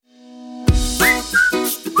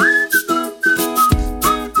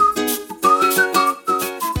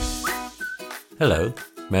Hello,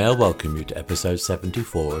 may I welcome you to episode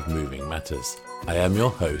 74 of Moving Matters. I am your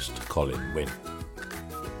host, Colin Wynne.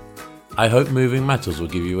 I hope Moving Matters will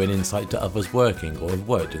give you an insight to others working or have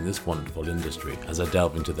worked in this wonderful industry as I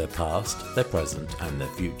delve into their past, their present and their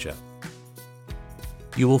future.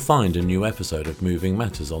 You will find a new episode of Moving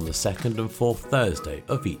Matters on the second and fourth Thursday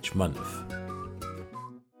of each month.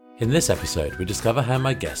 In this episode, we discover how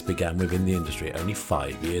my guest began within the industry only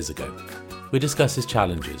 5 years ago. We discuss his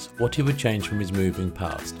challenges, what he would change from his moving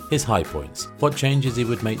past, his high points, what changes he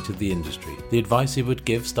would make to the industry, the advice he would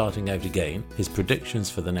give starting out again, his predictions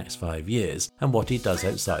for the next 5 years, and what he does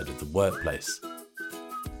outside of the workplace.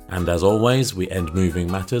 And as always, we end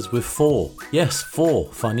Moving Matters with four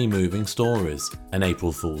funny moving stories. An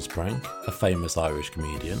April Fool's prank, a famous Irish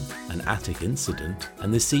comedian, an attic incident,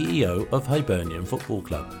 and the CEO of Hibernian Football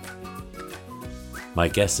Club. My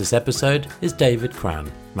guest this episode is David Cran,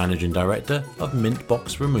 Managing Director of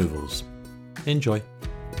MintBox Removals. Enjoy.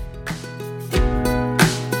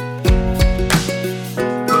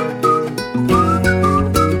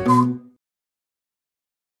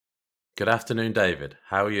 Good afternoon, David.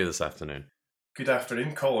 How are you this afternoon? Good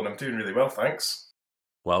afternoon, Colin. I'm doing really well, thanks.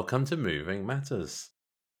 Welcome to Moving Matters.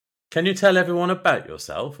 Can you tell everyone about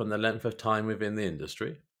yourself and the length of time within the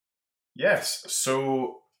industry? Yes,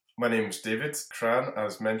 so my name's David Cran,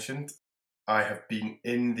 as mentioned. I have been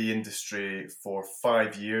in the industry for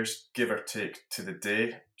 5 years, give or take to the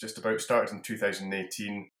day. Just about started in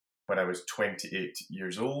 2018 when I was 28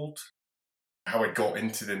 years old. How I got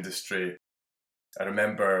into the industry, I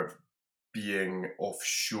remember being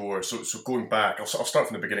offshore. So going back, I'll start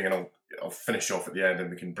from the beginning and I'll finish off at the end and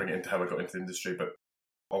we can bring it into how I got into the industry. But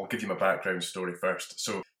I'll give you my background story first.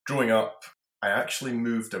 So growing up, I actually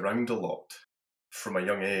moved around a lot from a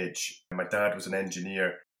young age. My dad was an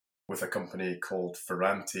engineer with a company called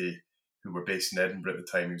Ferranti, who were based in Edinburgh at the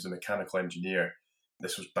time. He was a mechanical engineer.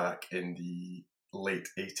 This was back in the late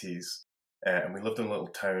 80s. And we lived in a little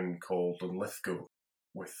town called Linlithgow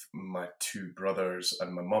with my two brothers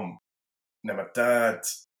and my mum. Now, my dad,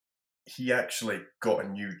 he actually got a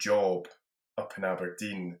new job up in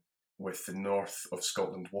Aberdeen with the North of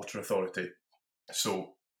Scotland Water Authority.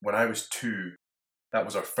 So when I was 2, that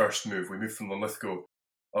was our first move. We moved from Linlithgow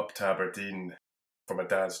up to Aberdeen for my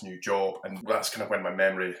dad's new job. And that's kind of when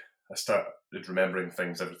I started remembering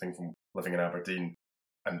things, everything from living in Aberdeen.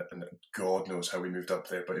 And God knows how we moved up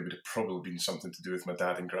there, but it would have probably been something to do with my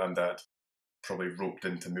dad and granddad probably roped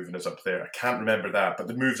into moving us up there. I can't remember that, but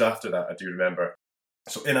the moves after that I do remember.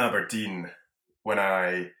 So in Aberdeen, when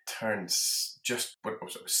I turned when I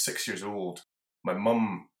was 6 years old, my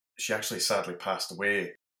mum, she actually sadly passed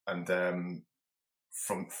away, and it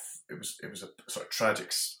was a sort of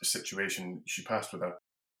tragic situation. She passed with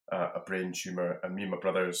a brain tumour, and me and my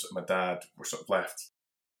brothers and my dad were sort of left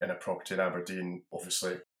in a property in Aberdeen.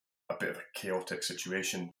 Obviously, a bit of a chaotic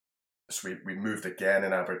situation. So we moved again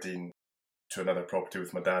in Aberdeen to another property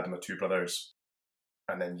with my dad and my two brothers.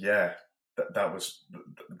 And then, that was,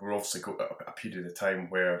 we're obviously got a period of time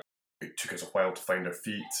where it took us a while to find our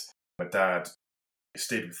feet. My dad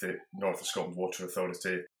stayed with the North of Scotland Water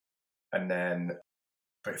Authority, and then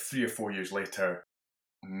about 3 or 4 years later,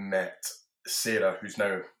 met Sarah, who's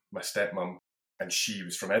now my stepmom, and she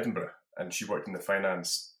was from Edinburgh, and she worked in the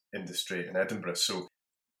finance industry in Edinburgh. So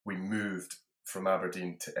we moved from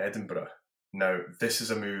Aberdeen to Edinburgh. Now, this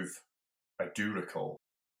is a move I do recall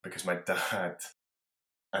because my dad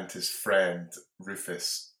and his friend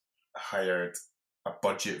Rufus hired a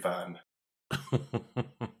budget van.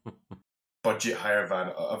 Budget hire van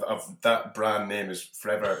of that brand name is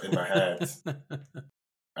forever in my head.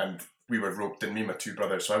 And we were roped in, me and my two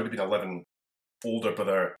brothers. So I would have been 11, older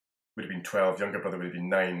brother would have been 12, younger brother would have been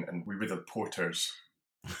 9, and we were the porters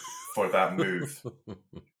for that move.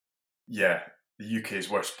 Yeah, the UK's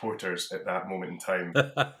worst porters at that moment in time.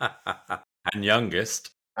 And youngest.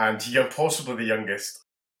 And possibly the youngest.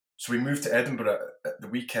 So we moved to Edinburgh at the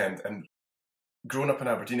weekend, and growing up in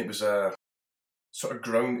Aberdeen, it was a sort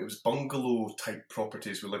of it was bungalow type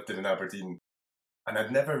properties we lived in Aberdeen. And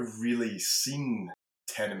I'd never really seen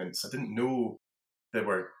tenements. I didn't know there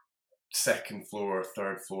were second floor,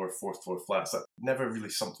 third floor, fourth floor flats. That never really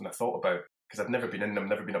something I thought about because I'd never been in them,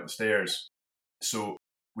 never been up the stairs. So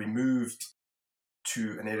we moved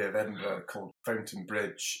to an area of Edinburgh called Fountain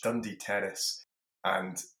Bridge, Dundee Terrace,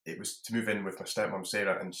 and it was to move in with my stepmom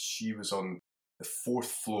Sarah, and she was on the 4th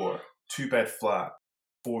floor, 2-bed flat,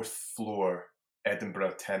 4th floor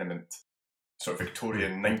Edinburgh tenement, sort of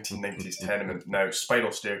Victorian 1990s tenement. Now,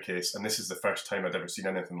 spiral staircase, and this is the first time I'd ever seen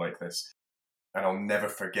anything like this. And I'll never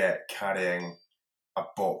forget carrying a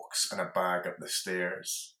box and a bag up the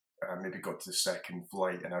stairs maybe got to the second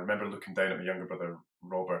flight, and I remember looking down at my younger brother,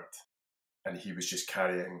 Robert, and he was just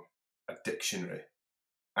carrying a dictionary.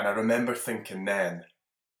 And I remember thinking then,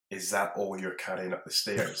 is that all you're carrying up the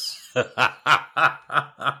stairs?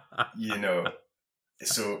 You know,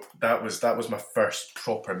 so that was my first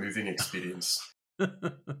proper moving experience.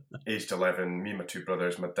 Aged 11, me and my two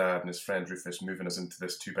brothers, my dad and his friend Rufus, moving us into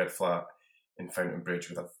this 2-bed flat in Fountain Bridge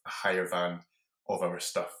with a hire van of our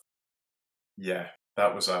stuff. Yeah,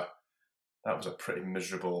 that was a pretty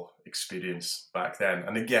miserable experience back then.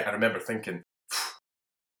 And again, I remember thinking,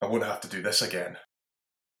 I won't have to do this again.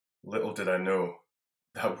 Little did I know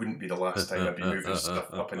that wouldn't be the last time I'd be moving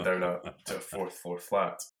stuff up and down to a 4th floor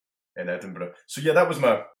flat in Edinburgh. So yeah, that was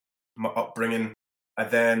my upbringing.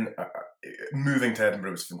 And then moving to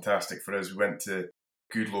Edinburgh was fantastic for us. We went to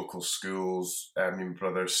good local schools. Me and my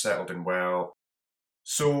brothers settled in well.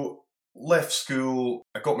 So left school.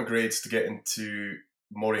 I got my grades to get into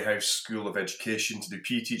Moray House School of Education to do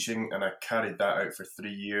PE teaching, and I carried that out for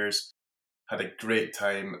 3 years. Had a great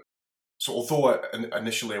time. So although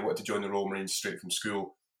initially I wanted to join the Royal Marines straight from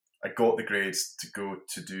school, I got the grades to go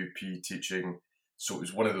to do PE teaching. So it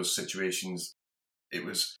was one of those situations. It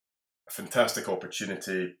was a fantastic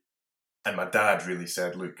opportunity. And my dad really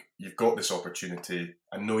said, look, you've got this opportunity.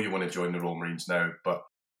 I know you want to join the Royal Marines now, but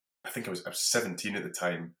I think I was 17 at the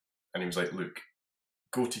time. And he was like, look,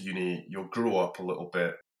 go to uni, you'll grow up a little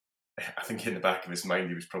bit. I think in the back of his mind,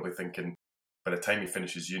 he was probably thinking, by the time he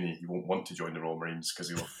finishes uni, he won't want to join the Royal Marines because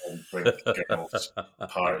he'll drink girls,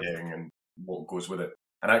 partying, and what goes with it.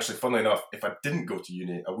 And actually, funnily enough, if I didn't go to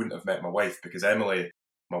uni, I wouldn't have met my wife, because Emily,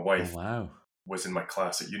 my wife, was in my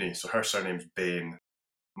class at uni. So her surname's Bain,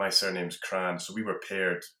 my surname's Cran. So we were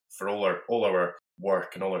paired for all our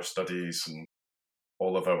work and all our studies and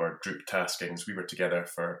all of our group taskings. We were together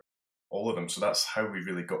for all of them. So that's how we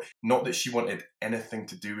really got. Not that she wanted anything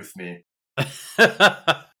to do with me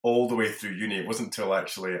all the way through uni. It wasn't until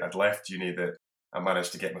actually I'd left uni that I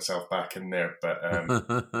managed to get myself back in there. But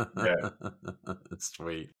yeah, that's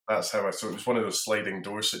sweet. That's how so it was one of those sliding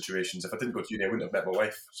door situations. If I didn't go to uni, I wouldn't have met my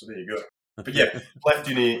wife. So there you go. But yeah, left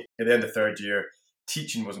uni at the end of 3rd year.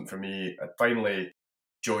 Teaching wasn't for me. I finally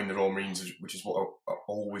joined the Royal Marines, which is what I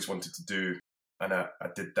always wanted to do. And I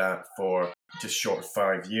did that for just short of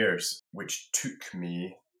 5 years, which took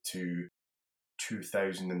me to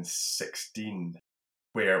 2016,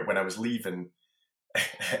 where when I was leaving,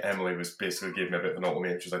 Emily was basically giving me a bit of an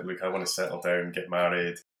ultimatum. She was like, look, I want to settle down, get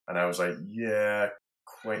married. And I was like, yeah,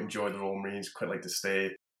 quite enjoy the Royal Marines, quite like to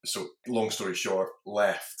stay. So long story short,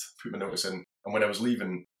 left, put my notice in. And when I was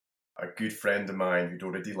leaving, a good friend of mine who'd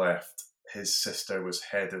already left, his sister was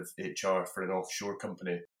head of HR for an offshore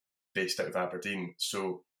company based out of Aberdeen.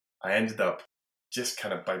 So I ended up, just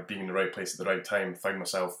kind of by being in the right place at the right time, found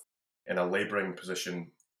myself in a labouring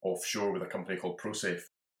position offshore with a company called ProSafe,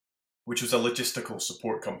 which was a logistical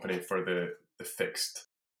support company for the fixed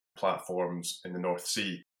platforms in the North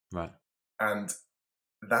Sea. Right. And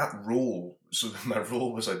that role, so my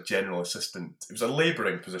role was a general assistant. It was a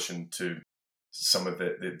labouring position to some of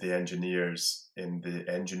the engineers in the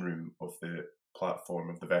engine room of the platform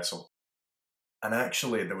of the vessel. And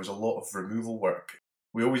actually, there was a lot of removal work.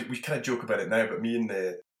 We kind of joke about it now, but me and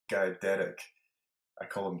the guy, Derek, I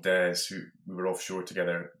call him Des, who we were offshore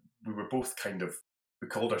together, we were both we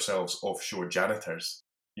called ourselves offshore janitors.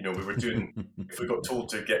 You know, we were doing, if we got told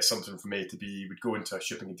to get something from A to B, we'd go into a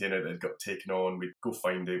shipping container that had got taken on, we'd go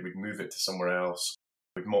find it, we'd move it to somewhere else,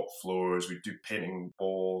 we'd mop floors, we'd do painting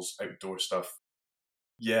walls, outdoor stuff.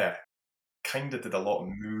 Yeah, kind of did a lot of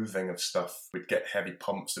moving of stuff. We'd get heavy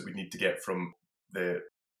pumps that we'd need to get from the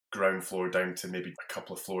ground floor down to maybe a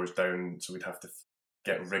couple of floors down, so we'd have to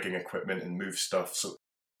get rigging equipment and move stuff. So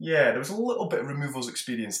yeah, there was a little bit of removals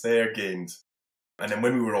experience there gained. And then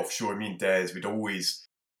when we were offshore, me and Des, we'd always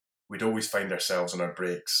find ourselves on our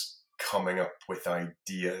breaks coming up with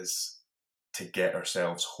ideas to get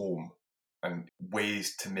ourselves home and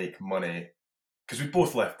ways to make money. Because we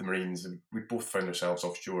both left the Marines and we both found ourselves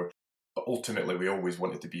offshore, but ultimately we always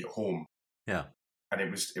wanted to be at home. Yeah. And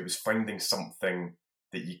it was finding something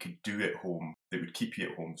that you could do at home that would keep you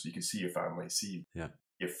at home so you could see your family, see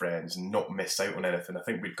your friends, and not miss out on anything. I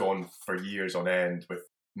think we'd gone for years on end with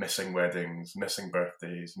missing weddings, missing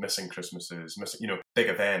birthdays, missing Christmases, missing, big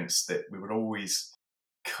events, that we were always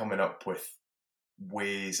coming up with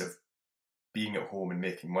ways of being at home and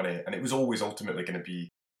making money. And it was always ultimately going to be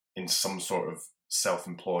in some sort of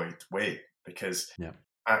self-employed way, because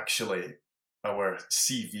actually our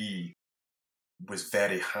CV was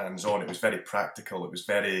very hands-on. It was very practical. It was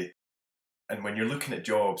very, and when you're looking at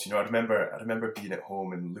jobs, I remember being at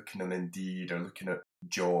home and looking on Indeed or looking at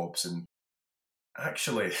jobs, and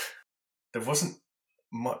Actually, there wasn't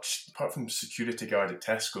much apart from security guard at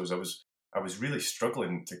Tesco's. I was really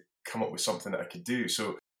struggling to come up with something that I could do.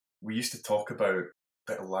 So we used to talk about a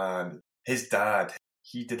bit of land. His dad,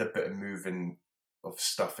 he did a bit of moving of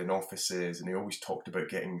stuff in offices, and he always talked about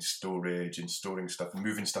getting storage and storing stuff and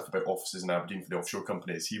moving stuff about offices in Aberdeen for the offshore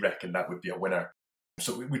companies. He reckoned that would be a winner.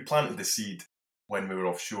 So we planted the seed when we were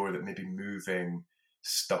offshore that maybe moving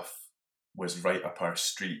stuff was right up our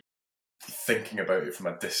street. Thinking about it from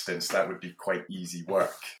a distance, that would be quite easy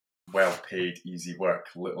work. Well paid, easy work.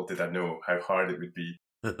 Little did I know how hard it would be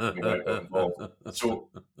when I got involved. So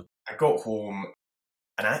I got home,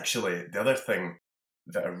 and actually, the other thing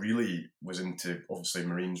that I really was into, obviously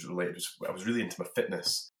Marines related, was I was really into my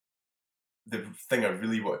fitness. The thing I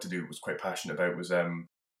really wanted to do, was quite passionate about, was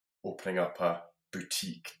opening up a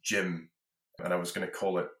boutique gym, and I was going to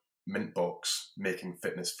call it MintBox, Making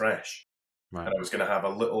Fitness Fresh. Right. And I was going to have a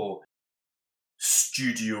little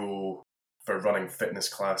studio for running fitness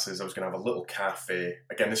classes. I was going to have a little cafe.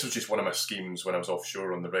 Again, this was just one of my schemes when I was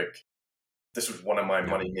offshore on the rig. This was one of my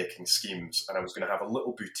money-making schemes, and I was going to have a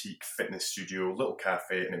little boutique fitness studio, little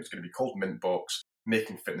cafe, and it was going to be called MintBox,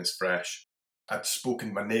 Making Fitness Fresh. I'd spoken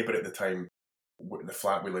to my neighbour at the time, the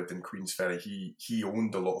flat we lived in, Queensferry. He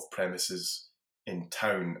owned a lot of premises in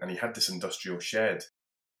town, and he had this industrial shed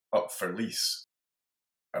up for lease.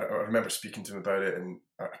 I remember speaking to him about it, and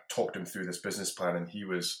I talked him through this business plan, and he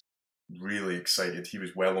was really excited. He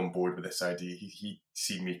was well on board with this idea. He'd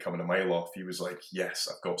seen me coming a mile off. He was like, yes,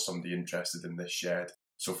 I've got somebody interested in this shed.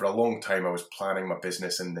 So for a long time, I was planning my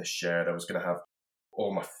business in this shed. I was going to have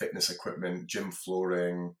all my fitness equipment, gym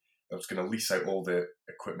flooring. I was going to lease out all the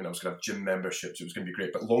equipment. I was going to have gym memberships. It was going to be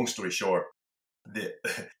great. But long story short, the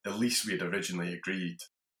lease we had originally agreed,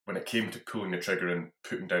 when it came to pulling the trigger and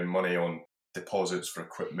putting down money on deposits for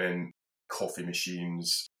equipment, coffee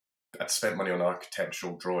machines, I'd spent money on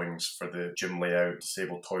architectural drawings for the gym layout,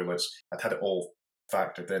 disabled toilets. I'd had it all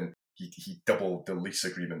factored in. He doubled the lease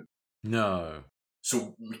agreement. No.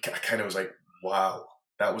 So I kind of was like, wow,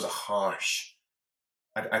 that was a harsh.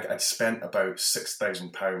 I'd spent about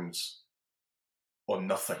 £6,000 on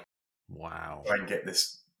nothing. Wow. Trying to get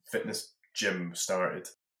this fitness gym started.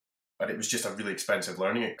 And it was just a really expensive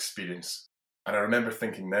learning experience. And I remember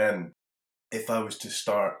thinking then, if I was to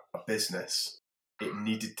start a business, it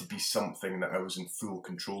needed to be something that I was in full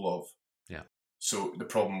control of. Yeah. So the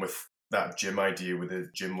problem with that gym idea, with the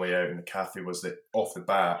gym layout and the cafe, was that off the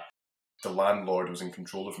bat, the landlord was in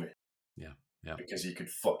control of me. Yeah. Yeah. Because he could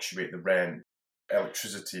fluctuate the rent,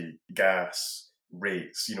 electricity, gas,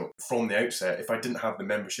 rates. From the outset, if I didn't have the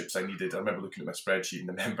memberships I needed, I remember looking at my spreadsheet and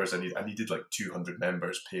the members I needed like 200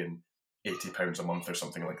 members paying £80 a month or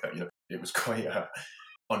something like that. It was quite a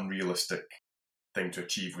unrealistic thing to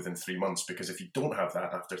achieve within 3 months, because if you don't have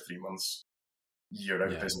that after 3 months, you're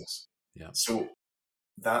out of business. Yeah. So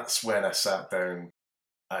that's when I sat down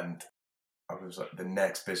and I was like, the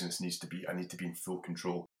next business I need to be in full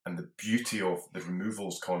control. And the beauty of the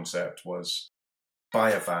removals concept was,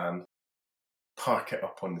 buy a van, park it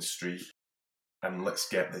up on the street, and let's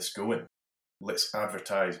get this going. Let's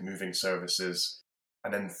advertise moving services.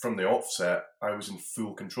 And then from the offset, I was in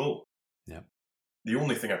full control. Yeah. The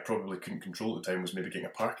only thing I probably couldn't control at the time was maybe getting a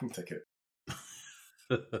parking ticket,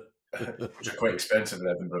 which are quite expensive in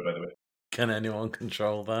Edinburgh, by the way. Can anyone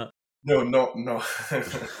control that? No, not.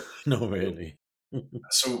 Not really.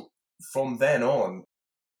 So from then on,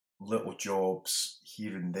 little jobs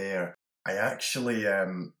here and there. I actually, I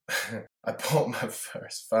bought my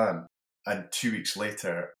first van, and 2 weeks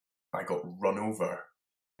later, I got run over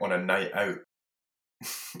on a night out.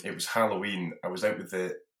 It was Halloween. I was out with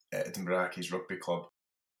the Edinburgh Accies Rugby Club,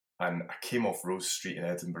 and I came off Rose Street in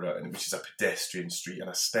Edinburgh, which is a pedestrian street, and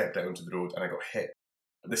I stepped out onto the road and I got hit.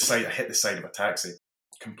 I hit the side of a taxi.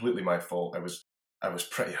 Completely my fault. I was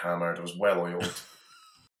pretty hammered. I was well oiled.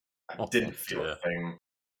 I didn't feel a thing.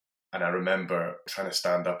 And I remember trying to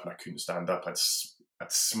stand up, and I couldn't stand up.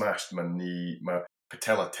 I'd smashed my knee. My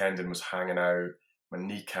patella tendon was hanging out. My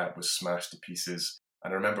kneecap was smashed to pieces.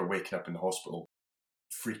 And I remember waking up in the hospital,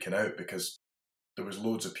 freaking out, because there was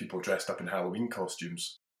loads of people dressed up in Halloween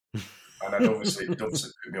costumes. And I'd obviously put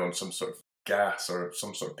me on some sort of gas or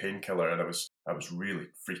some sort of painkiller, and I was really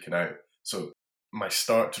freaking out. So my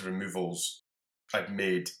start to removals, I'd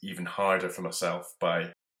made even harder for myself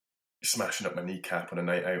by smashing up my kneecap on a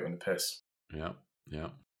night out on the piss. Yeah, yeah.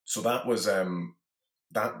 So that was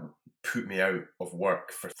that put me out of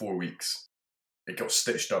work for 4 weeks. It got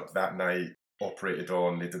stitched up that night, operated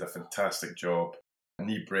on. They did a fantastic job.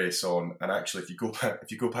 Knee brace on, and actually, if you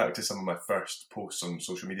go back to some of my first posts on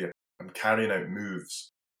social media, I'm carrying out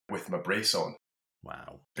moves with my brace on.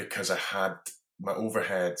 Wow. Because I had my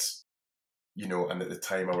overheads, and at the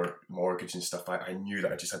time our mortgage and stuff, I knew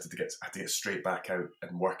that I just had to get straight back out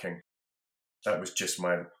and working. That was just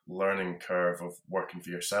my learning curve of working for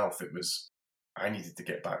yourself. I needed to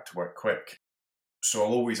get back to work quick. So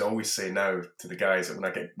I'll always say now to the guys that when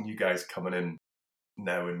I get new guys coming in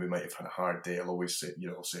now and we might have had a hard day, I'll always say,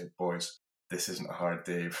 I'll say, boys, this isn't a hard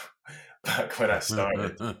day. Back when I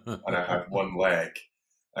started and I had one leg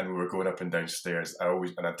and we were going up and down stairs, I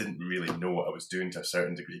didn't really know what I was doing to a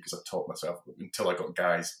certain degree because I taught myself until I got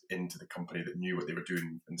guys into the company that knew what they were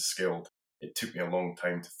doing and skilled. It took me a long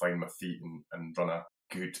time to find my feet and run a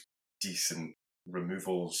good, decent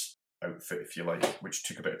removals outfit, if you like, which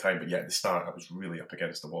took a bit of time. But yeah, at the start, I was really up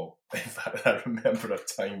against the wall. In fact, I remember a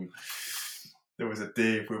time, there was a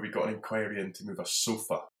day where we got an inquiry in to move a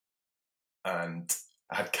sofa, and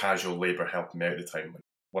I had casual labour helping me out at the time. Like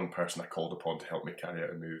one person I called upon to help me carry out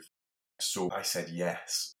a move. So I said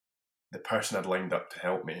yes. The person I'd lined up to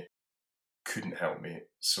help me couldn't help me.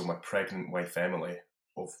 So my pregnant wife, Emily,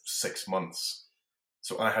 of 6 months.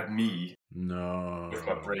 So I had me with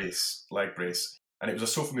my leg brace, and it was a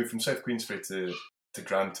sofa move from South Queensferry to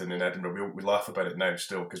Granton in Edinburgh. We laugh about it now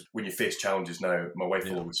still, because when you face challenges now, my wife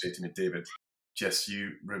will always say to me, David, just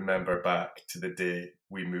you remember back to the day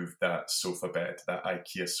we moved that sofa bed, that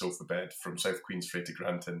IKEA sofa bed from South Queensferry to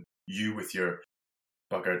Granton, you with your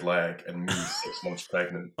buggered leg and me 6 months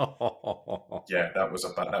pregnant. Yeah, that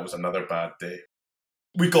was another bad day.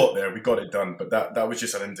 We got there, we got it done, but that was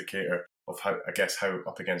just an indicator of how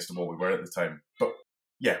up against the wall we were at the time. But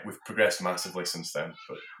yeah, we've progressed massively since then.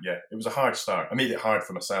 But yeah, it was a hard start. I made it hard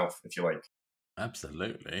for myself, if you like.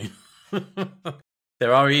 Absolutely.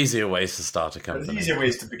 There are easier ways to start a company. There's easier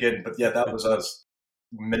ways to begin, but yeah, that was us.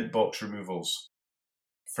 MintBox removals.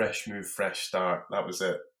 Fresh move, fresh start. That was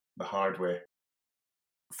it. The hard way.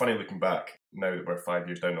 Funny looking back now that we're 5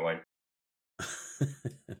 years down the line.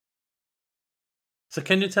 So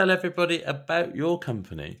can you tell everybody about your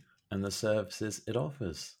company and the services it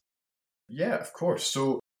offers? Yeah, of course.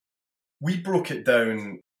 So we broke it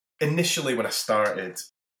down. Initially when I started,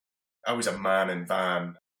 I was a man in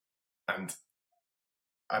van, and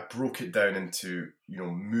I broke it down into,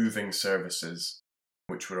 moving services,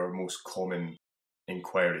 which were our most common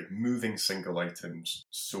inquiry. Moving single items,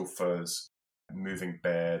 sofas, moving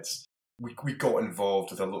beds. We got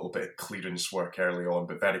involved with a little bit of clearance work early on,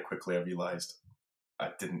 but very quickly I realised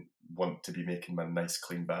I didn't want to be making my nice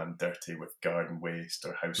clean van dirty with garden waste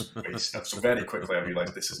or house waste stuff. So very quickly I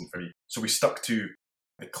realised this isn't for me. So we stuck to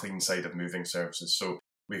the clean side of moving services. So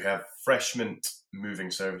we have fresh mint moving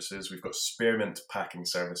services. We've got spare mint packing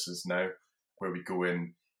services now, where we go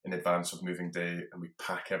in advance of moving day and we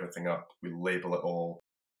pack everything up. We label it all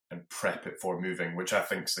and prep it for moving, which I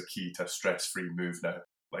think is the key to a stress-free move now.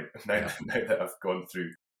 Like now that I've gone through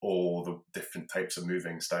all the different types of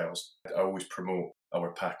moving styles, I always promote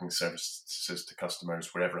our packing services to customers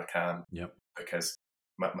wherever I can. Yep. Because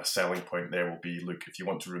my selling point there will be, look, if you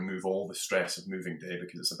want to remove all the stress of moving day,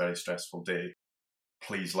 because it's a very stressful day,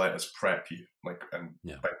 please let us prep you. By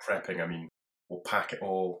prepping, I mean, we'll pack it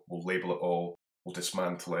all, we'll label it all, we'll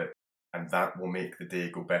dismantle it, and that will make the day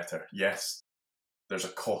go better. Yes, there's a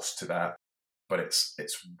cost to that, but it's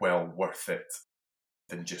well worth it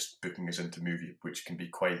than just booking us into movie, which can be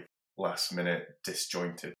quite last minute,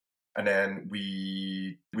 disjointed. And then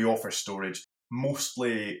we offer storage,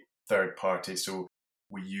 mostly third party. So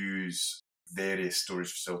we use various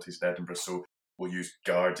storage facilities in Edinburgh. So we'll use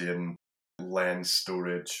Guardian, Lens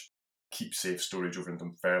Storage, Keep Safe Storage over in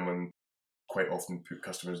Dunfermline. Quite often put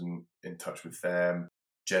customers in touch with them.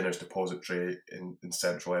 Jenner's Depository in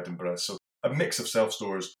central Edinburgh. So a mix of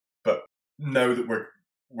self-stores, but now that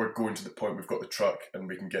we're going to the point we've got the truck and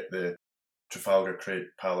we can get the Trafalgar crate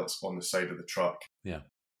pallets on the side of the truck,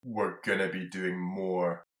 we're going to be doing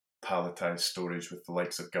more palletised storage with the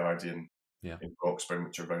likes of Guardian in Roxburn,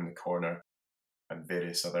 which are around the corner, and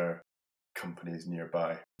various other companies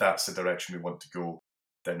nearby. That's the direction we want to go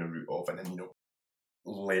down the route of. And then,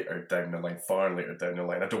 later down the line, far later down the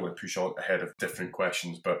line, I don't want to push on ahead of different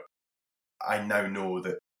questions, but I now know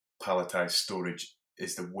that palletised storage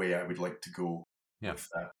is the way I would like to go with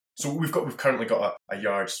that. So we've currently got a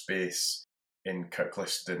yard space in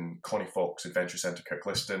Kirkliston, Connie Fox Adventure Centre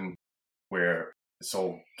Kirkliston, where it's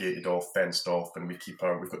all gated off, fenced off, and we've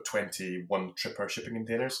got 21 tripper shipping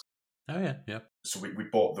containers. Oh yeah. So we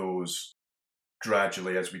bought those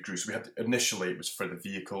gradually as we grew. So initially it was for the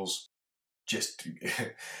vehicles.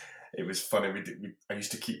 It was funny. I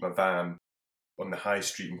used to keep my van on the high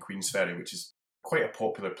street in Queensferry, which is quite a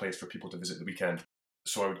popular place for people to visit the weekend.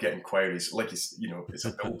 So I would get inquiries, like it's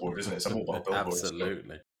a billboard, isn't it? It's a mobile billboard.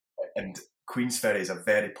 Absolutely. And Queensferry is a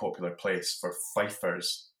very popular place for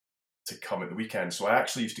Fifers to come at the weekend. So I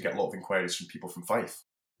actually used to get a lot of inquiries from people from Fife.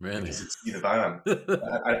 Really? Because it's see the van.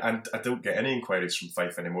 And I don't get any inquiries from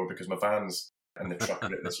Fife anymore because my van's and the truck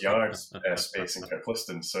are at this yard space in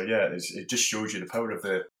Kirkliston. So yeah, it just shows you the power of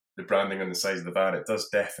the branding on the size of the van. It does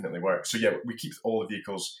definitely work. So yeah, we keep all the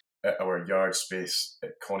vehicles at our yard space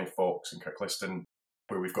at Connie Fox in Kirkliston,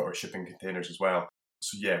 where we've got our shipping containers as well.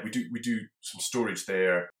 So yeah, we do some storage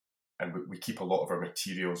there, and we keep a lot of our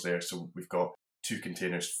materials there. So we've got 2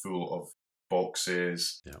 containers full of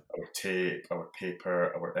boxes, our tape, our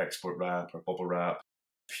paper, our export wrap, our bubble wrap,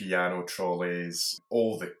 piano trolleys,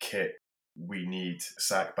 all the kit we need,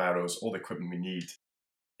 sack barrows, all the equipment we need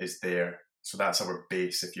is there. So that's our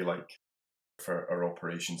base, if you like, for our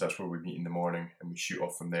operations. That's where we meet in the morning and we shoot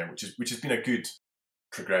off from there, which has been a good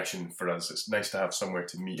progression for us. It's nice to have somewhere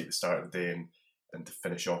to meet at the start of the day and to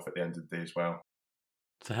finish off at the end of the day as well.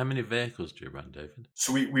 So how many vehicles do you run, David?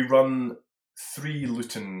 So we run 3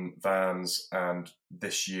 Luton vans, and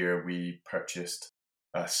this year we purchased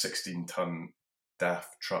a 16-ton DAF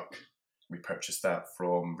truck. We purchased that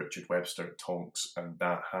from Richard Webster at Tonks, and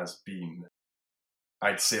that has been,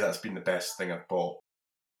 I'd say that's been the best thing I've bought.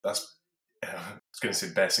 I was going to say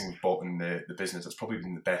the best thing we've bought in the business. That's probably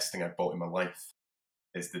been the best thing I've bought in my life,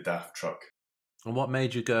 is the DAF truck. And what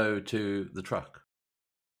made you go to the truck?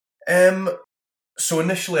 So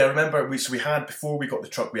initially, I remember we had, before we got the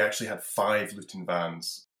truck, we actually had 5 Luton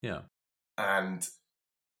vans. Yeah. And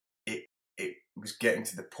it was getting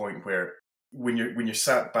to the point where when you're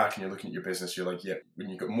sat back and you're looking at your business, you're like, yeah, when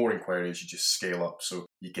you've got more inquiries, you just scale up. So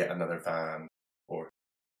you get another van, or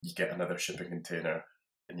you get another shipping container,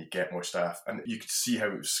 and you get more staff. And you could see how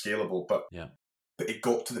it was scalable, but it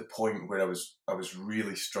got to the point where I was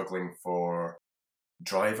really struggling for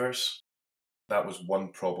drivers. That was one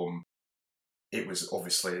problem. It was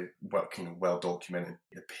obviously well documented.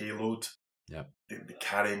 The payload, the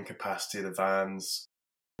carrying capacity of the vans.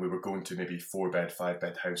 We were going to maybe 4-bed,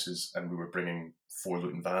 5-bed houses, and we were bringing 4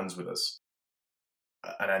 Luton vans with us.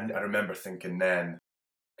 And I remember thinking then,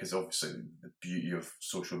 because obviously the beauty of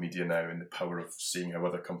social media now and the power of seeing how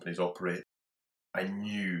other companies operate, I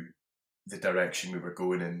knew the direction we were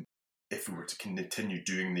going in. If we were to continue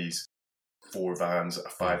doing these 4 vans at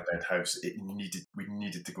a 5-bed house, we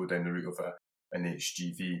needed to go down the route of an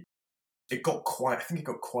HGV. It got quiet. I think it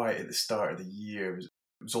got quiet at the start of the year. It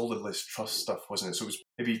was all the Liz Truss stuff, wasn't it? So it was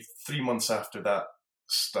maybe 3 months after that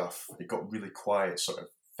stuff, it got really quiet, sort of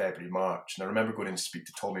February, March. And I remember going in to speak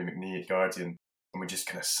to Tommy McNee at Guardian, and we just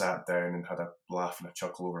kind of sat down and had a laugh and a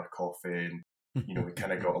chuckle over a coffee. And, we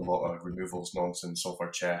kind of got a lot of removals nonsense off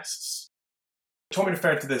our chests. Tommy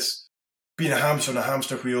referred to this being a hamster on a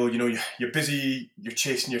hamster wheel. You're busy, you're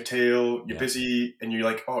chasing your tail, you're busy, and you're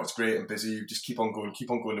like, oh, it's great, I'm busy. You just keep on going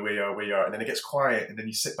the way you are. And then it gets quiet, and then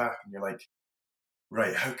you sit back and you're like,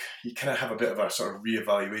 right, how you kind of have a bit of a sort of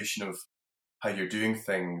reevaluation of how you're doing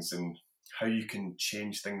things and how you can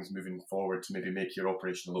change things moving forward to maybe make your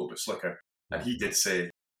operation a little bit slicker. And he did say,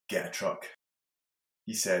 get a truck.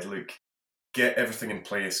 He said, look, get everything in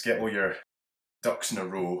place, get all your ducks in a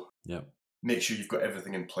row. Yep. Make sure you've got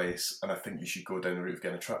everything in place, and I think you should go down the route of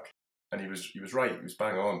getting a truck. And he was right. He was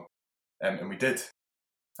bang on, and we did.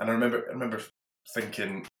 And I remember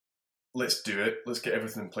thinking, let's do it. Let's get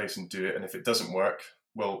everything in place and do it. And if it doesn't work,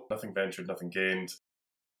 well, nothing ventured, nothing gained.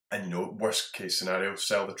 And worst case scenario,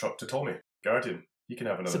 sell the truck to Tommy Guardian. He can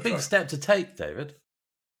have another. It's a big step to take, David.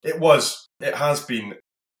 It was. It has been,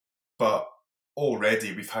 but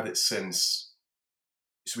already we've had it since.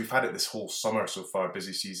 So we've had it this whole summer so far,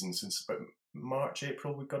 busy season, since about March,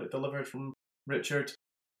 April, we got it delivered from Richard.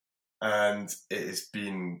 And it has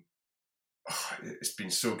been, it's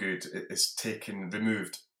been so good. It's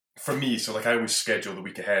removed for me. So I always schedule the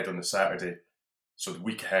week ahead on the Saturday. So the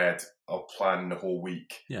week ahead, I'll plan the whole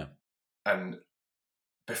week. Yeah. And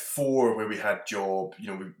before, where we had job,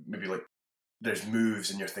 maybe there's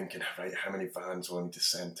moves and you're thinking, right, how many vans will I need to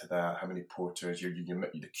send to that? How many porters?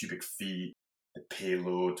 The cubic feet, the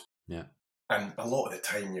payload. Yeah. And a lot of the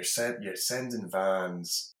time you're sending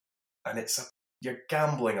vans, and you're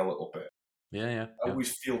gambling a little bit. Yeah. I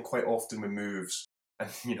always feel quite often with moves, and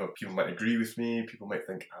people might agree with me. People might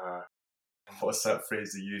think, what's that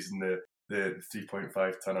phrase they use in the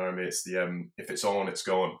 3.5 ton army? It's the if it's on, it's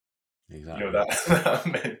gone. Exactly.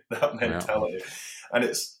 that mentality. Yeah. And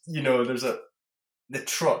it's there's the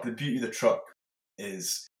truck. The beauty of the truck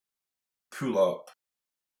is pull up,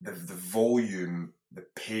 the volume, the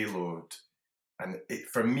payload. And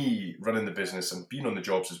for me, running the business and being on the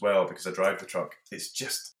jobs as well, because I drive the truck,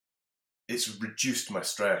 it's reduced my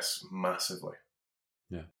stress massively.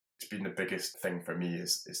 Yeah. it's been the biggest thing for me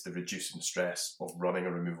is the reducing stress of running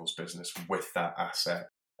a removals business with that asset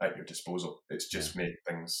at your disposal. It's just made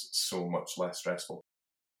things so much less stressful.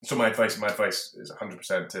 So my advice is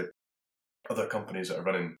 100% to other companies that are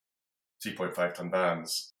running 3.5 ton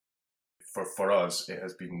vans. For us, it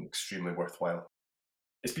has been extremely worthwhile.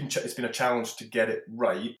 It's been a challenge to get it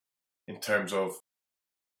right in terms of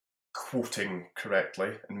quoting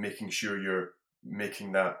correctly and making sure you're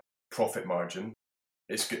making that profit margin.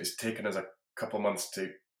 It's taken us a couple of months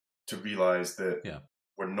to realise that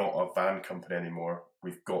we're not a van company anymore.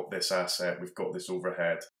 We've got this asset, we've got this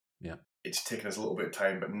overhead. Yeah. It's taken us a little bit of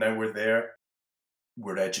time, but now we're there.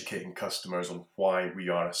 We're educating customers on why we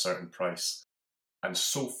are a certain price. And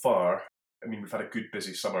so far, I mean, we've had a good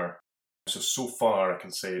busy summer. So far I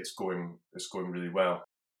can say it's going really well.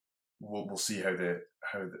 We'll see how the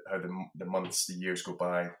months, the years go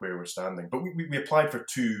by, where we're standing. But we applied for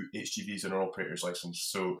 2 HGVs in our operator's license.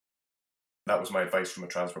 So that was my advice from a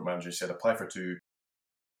transport manager. He said, apply for 2.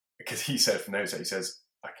 Because he said from the outset, he says,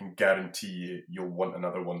 I can guarantee you'll want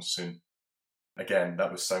another one soon. Again,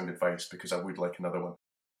 that was sound advice because I would like another one.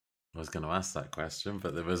 I was going to ask that question,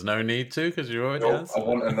 but there was no need to because you already answered. I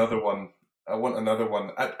want another one.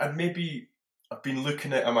 I've been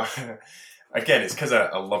looking at again, it's because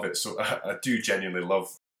I love it. So I do genuinely love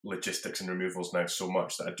logistics and removals now so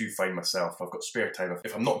much that I do find myself, I've got spare time.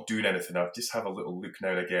 If I'm not doing anything, I'll just have a little look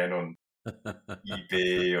now and again on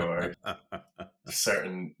eBay or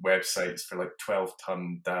certain websites for like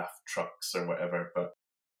 12-ton DAF trucks or whatever. But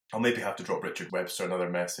I'll maybe have to drop Richard Webster another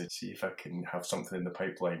message, see if I can have something in the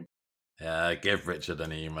pipeline. Yeah, give Richard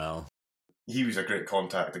an email. He was a great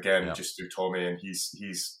contact again, just through Tommy, and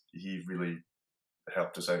he really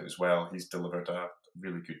helped us out as well. He's delivered a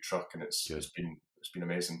really good truck, and it's been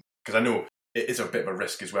amazing. Because I know it is a bit of a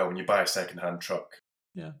risk as well when you buy a second-hand truck.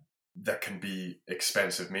 Yeah, there can be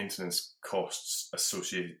expensive maintenance costs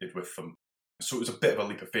associated with them. So it was a bit of a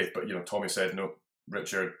leap of faith. But Tommy said, "No,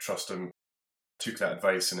 Richard, trust him." Took that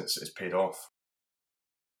advice, and it's paid off.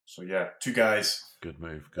 So yeah, 2 guys. Good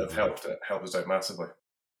move. Have helped us out massively.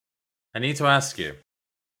 I need to ask you,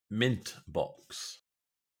 MintBox.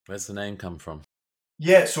 Where's the name come from?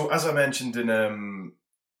 Yeah, so as I mentioned in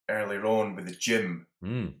earlier on with the gym,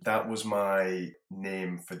 that was my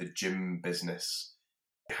name for the gym business.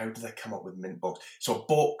 How did I come up with MintBox? So a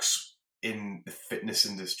box in the fitness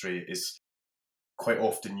industry is quite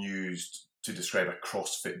often used to describe a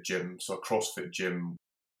CrossFit gym. So a CrossFit gym,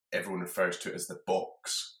 everyone refers to it as the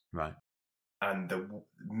box. Right. And the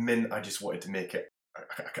mint, I just wanted to make it,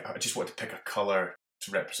 I just wanted to pick a colour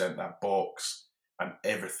to represent that box, and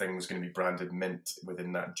everything was going to be branded mint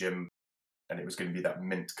within that gym, and it was going to be that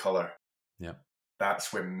mint colour. Yeah.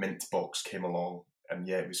 That's where MintBox came along, and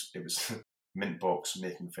yeah, it was MintBox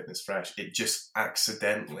making fitness fresh. It just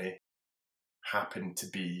accidentally happened to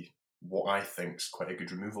be what I think is quite a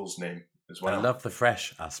good removals name as well. I love the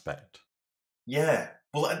fresh aspect. Yeah.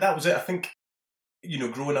 Well, that was it. I think,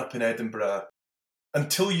 growing up in Edinburgh,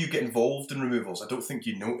 until you get involved in removals, I don't think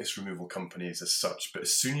you notice removal companies as such, but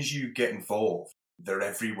as soon as you get involved, they're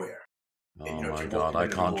everywhere. Oh my God, I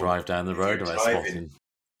can't drive down the road without spotting.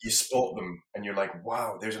 You spot them and you're like,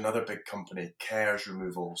 wow, there's another big company, Cares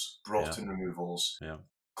Removals, Broughton Removals,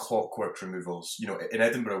 Clockwork Removals. In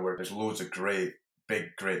Edinburgh, where there's loads of great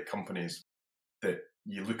companies that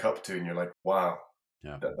you look up to and you're like, wow,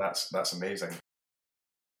 that's amazing.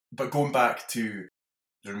 But going back to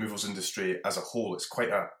the removals industry as a whole, it's quite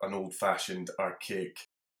an old-fashioned, archaic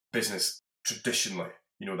business traditionally.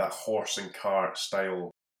 That horse and cart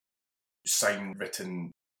style sign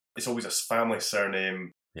written. It's always a family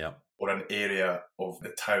surname or an area of the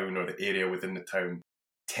town or the area within the town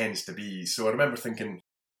tends to be. So I remember thinking,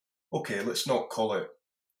 okay, let's not call it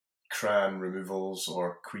Cran Removals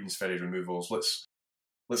or Queensferry Removals.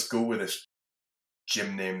 Let's go with this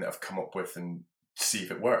gym name that I've come up with and see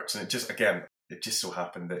if it works. And it just so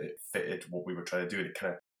happened that it fitted what we were trying to do.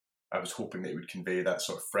 I was hoping that it would convey that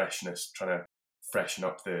sort of freshness, trying to freshen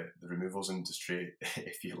up the removals industry,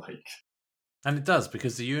 if you like. And it does,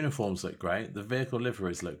 because the uniforms look great, the vehicle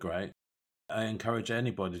liveries look great. I encourage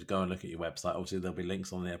anybody to go and look at your website. Obviously, there'll be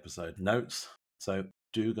links on the episode notes, so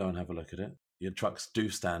do go and have a look at it. Your trucks do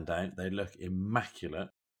stand out. They look immaculate.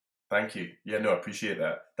 Thank you. Yeah, no, I appreciate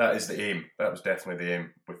that. That is the aim. That was definitely the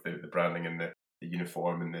aim with the branding and the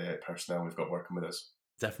uniform and the personnel we've got working with us.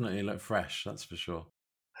 Definitely look fresh, that's for sure.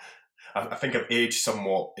 I think I've aged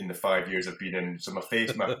somewhat in the 5 years I've been in, so my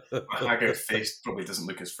haggard face probably doesn't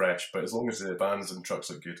look as fresh, but as long as the vans and trucks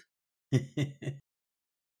look good.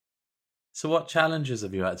 So what challenges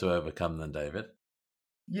have you had to overcome then, David?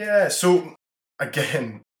 Yeah, so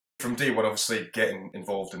again, from day one, obviously getting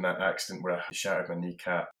involved in that accident where I shattered my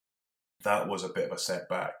kneecap, that was a bit of a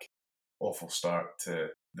setback. Awful start to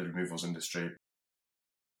the removals industry.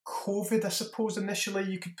 COVID, I suppose, initially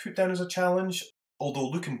you could put down as a challenge. Although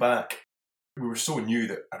looking back, we were so new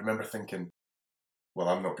that I remember thinking, well,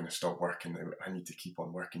 I'm not going to stop working. I need to keep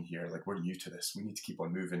on working here. Like, we're new to this. We need to keep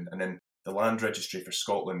on moving. And then the land registry for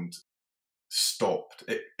Scotland stopped.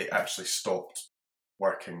 It actually stopped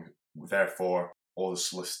working. Therefore, all the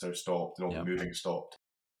solicitors stopped and all the moving stopped.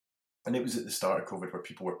 And it was at the start of COVID where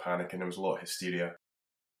people were panicking. There was a lot of hysteria.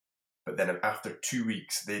 But then after 2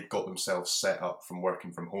 weeks, they'd got themselves set up from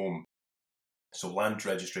working from home. So land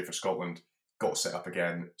registry for Scotland got set up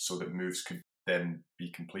again so that moves could then be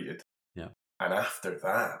completed. Yeah. And after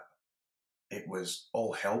that, it was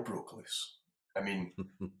all hell broke loose. I mean,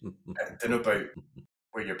 I don't know about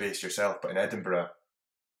where you're based yourself, but in Edinburgh,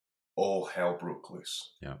 all hell broke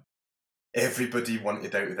loose. Yeah. Everybody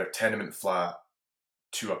wanted out of their tenement flat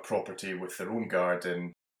to a property with their own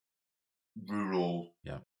garden, rural,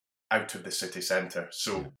 out of the city centre.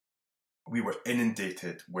 So we were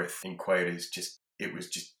inundated with inquiries. It was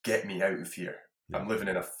just get me out of here. Yeah. I'm living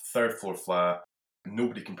in a 3rd floor flat.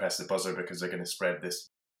 Nobody can press the buzzer because they're going to spread this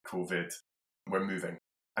COVID. We're moving.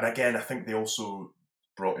 And again, I think they also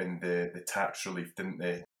brought in the tax relief, didn't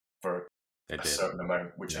they, for a certain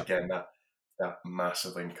amount, which again, that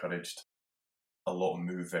massively encouraged a lot of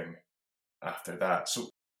moving after that. So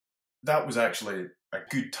that was actually a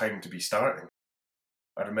good time to be starting.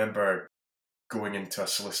 I remember going into a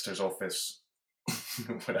solicitor's office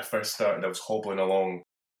when I first started. I was hobbling along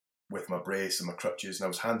with my brace and my crutches, and I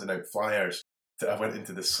was handing out flyers. I went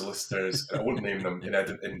into the solicitors, I won't name them,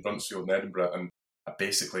 in Bruntsfield in Edinburgh, and I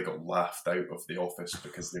basically got laughed out of the office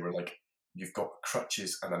because they were like, you've got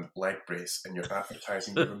crutches and a leg brace and you're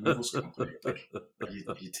advertising your removals company. Like, are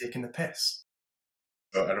you taking the piss?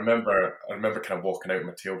 So I remember kind of walking out with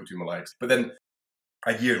my tail between my legs. But then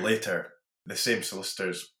a year later, the same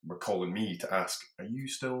solicitors were calling me to ask, are you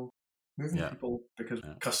still moving people? Because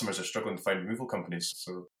customers are struggling to find removal companies.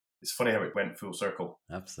 So it's funny how it went full circle.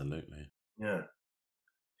 Absolutely. Yeah.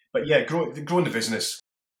 But yeah, growing the business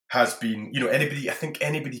has been, I think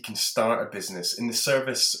anybody can start a business. In the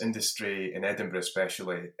service industry, in Edinburgh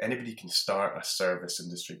especially, anybody can start a service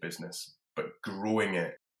industry business. But growing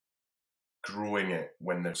it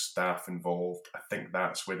when there's staff involved, I think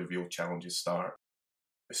that's where the real challenges start.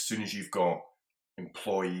 As soon as you've got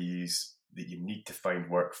employees that you need to find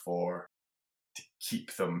work for to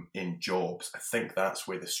keep them in jobs, I think that's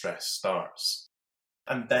where the stress starts.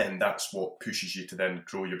 And then that's what pushes you to then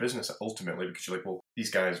grow your business ultimately, because you're like, well, these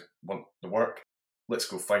guys want the work. Let's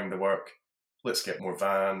go find the work. Let's get more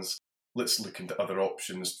vans. Let's look into other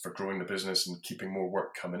options for growing the business and keeping more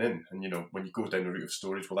work coming in. And, when you go down the route of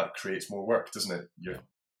storage, well, that creates more work, doesn't it? You're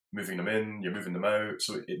moving them in, you're moving them out.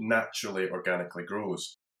 So it naturally, organically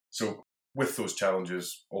grows. So with those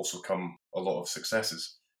challenges also come a lot of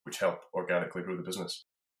successes, which help organically grow the business.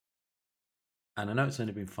 And I know it's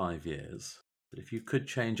only been 5 years, but if you could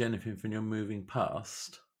change anything from your moving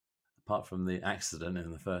past, apart from the accident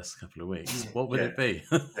in the first couple of weeks, what would it be?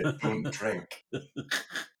 Don't drink.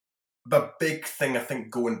 The big thing, I think,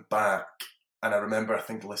 going back, and I remember, I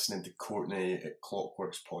think, listening to Courtney at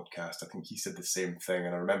Clockworks podcast, I think he said the same thing,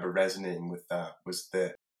 and I remember resonating with that, was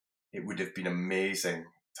that it would have been amazing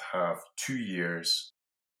to have 2 years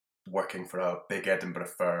working for a big Edinburgh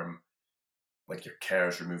firm, like your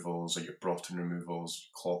Kerrs Removals or your Broughton Removals,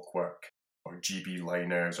 Clockwork, or GB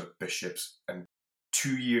Liners or Bishops, and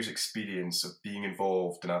 2 years experience of being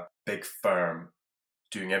involved in a big firm,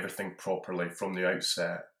 doing everything properly from the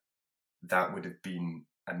outset. That would have been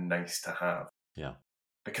a nice to have. Yeah.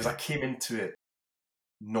 Because I came into it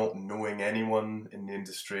not knowing anyone in the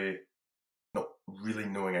industry, not really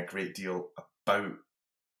knowing a great deal about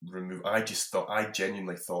remove. I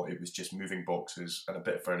genuinely thought it was just moving boxes and a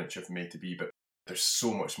bit of furniture from A to B, but there's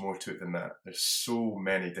so much more to it than that. There's so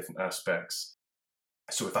many different aspects.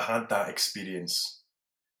 So if I had that experience,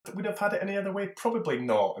 would I have had it any other way? Probably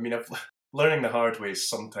not. I mean, learning the hard way is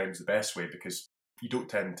sometimes the best way because you don't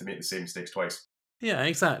tend to make the same mistakes twice. Yeah,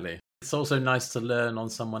 exactly. It's also nice to learn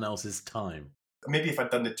on someone else's time. Maybe if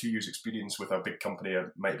I'd done the 2 years experience with a big company, I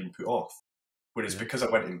might have been put off. Whereas because I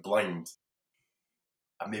went in blind,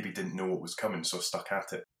 I maybe didn't know what was coming, so I stuck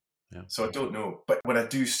at it. Yeah. So I don't know. But when I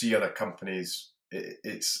do see other companies,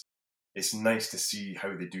 it's nice to see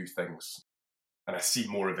how they do things. And I see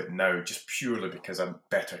more of it now just purely because I'm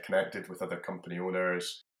better connected with other company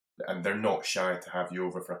owners. And they're not shy to have you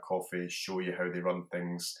over for a coffee, show you how they run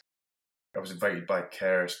things. I was invited by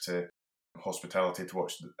Kerrs to hospitality to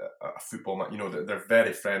watch a football match. You know, they're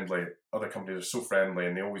very friendly. Other companies are so friendly,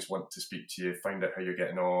 and they always want to speak to you, find out how you're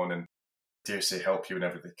getting on, and dare say help you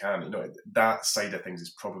whenever they can. You know, that side of things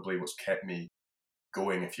is probably what's kept me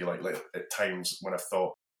going, if you like at times when I've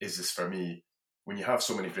thought, is this for me? When you have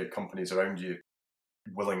so many great companies around you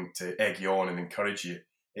willing to egg you on and encourage you,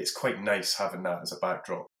 it's quite nice having that as a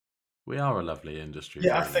backdrop. We are a lovely industry.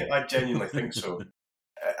 Yeah, really. I genuinely think so.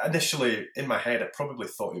 Initially, in my head, I probably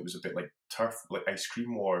thought it was a bit like turf, like ice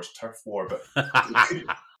cream wars, turf war, but I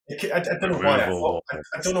don't know why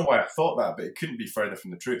I don't know why I thought that, but it couldn't be further from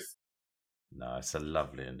the truth. No, it's a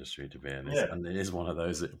lovely industry to be in, Yeah. and it is one of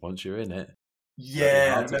those that once you're in it, Yeah,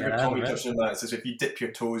 I hard to get remember out Tommy of it. touching on that. It says if you dip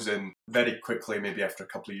your toes in very quickly, maybe after a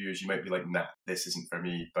couple of years, you might be like, nah, this isn't for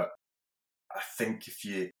me. But I think if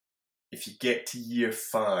you get to year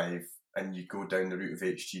 5 and you go down the route of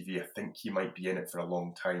HGV, I think you might be in it for a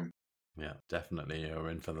long time. Yeah, definitely, you're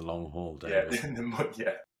in for the long haul, David.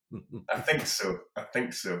 Yeah, I think so.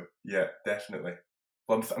 Yeah, definitely.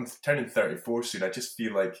 Well, I'm turning 34 soon. I just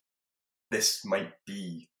feel like this might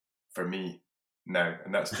be for me now,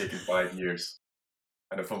 and that's taken 5 years.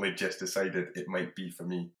 And I've only just decided it might be for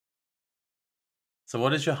me. So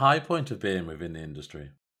what is your high point of being within the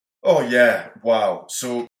industry? Oh yeah, wow.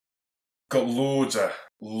 So got loads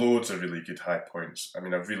of really good high points. I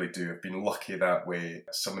mean, I really do. I've been lucky that way.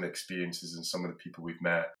 Some of the experiences and some of the people we've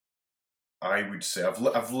met. I would say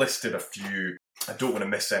I've listed a few. I don't want to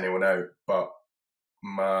miss anyone out, but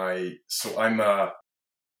I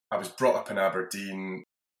was brought up in Aberdeen,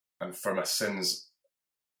 and for my sins,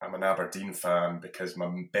 I'm an Aberdeen fan because my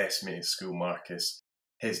best mate at school, Marcus,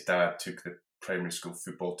 his dad took the primary school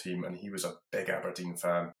football team, and he was a big Aberdeen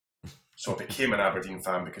fan. So I became an Aberdeen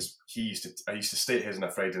fan because I used to stay at his on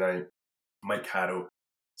a Friday night. Mike Harrow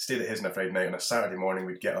stayed at his on a Friday night. On a Saturday morning,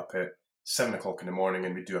 we'd get up at 7 o'clock in the morning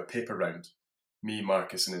and we'd do a paper round. Me,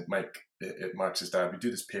 Marcus, and Marcus's dad, we'd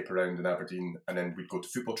do this paper round in Aberdeen, and then we'd go to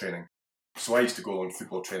football training. So I used to go along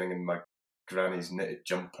football training in my granny's knitted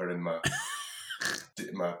jumper and my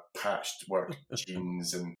patched work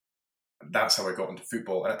jeans, and that's how I got into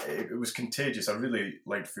football. And it was contagious. I really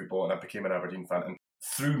liked football, and I became an Aberdeen fan. And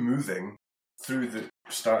through the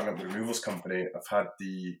starting up the removals company, I've had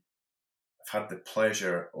the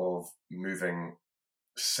pleasure of moving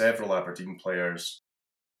several Aberdeen players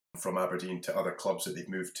from Aberdeen to other clubs that they've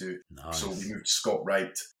moved to. Nice. So we moved Scott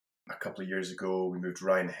Wright a couple of years ago. We moved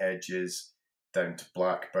Ryan Hedges down to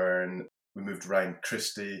Blackburn. We moved Ryan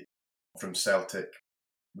Christie from Celtic.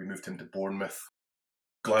 We moved him to Bournemouth.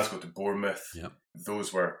 Glasgow to Bournemouth. Yep.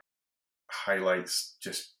 Those were highlights.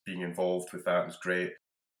 Just being involved with that was great.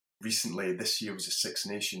 Recently, this year was the Six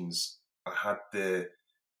Nations. I had the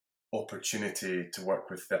opportunity to work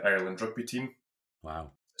with the Ireland rugby team.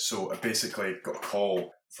 Wow. So I basically got a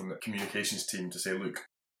call from the communications team to say, look,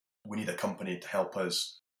 we need a company to help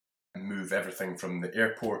us move everything from the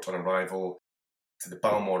airport on arrival to the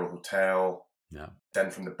Balmoral Hotel. Yeah.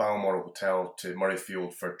 Then from the Balmoral Hotel to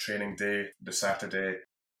Murrayfield for training day, the Saturday,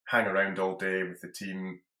 hang around all day with the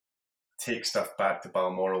team, take stuff back to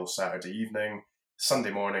Balmoral Saturday evening,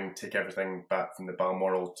 Sunday morning, take everything back from the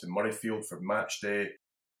Balmoral to Murrayfield for match day.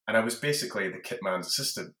 And I was basically the kit man's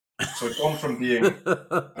assistant. So I'd gone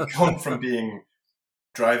from being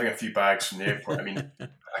driving a few bags from the airport. I mean,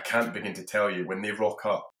 I can't begin to tell you, when they rock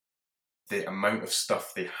up, the amount of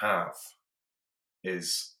stuff they have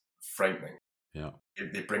is frightening. Yeah.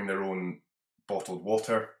 They bring their own bottled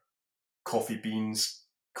water, coffee beans,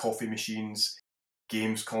 coffee machines,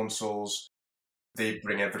 games consoles. They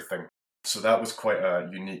bring everything. So that was quite a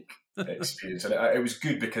unique experience. And it was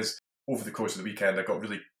good because over the course of the weekend, I got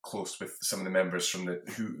really close with some of the members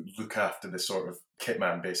who look after the sort of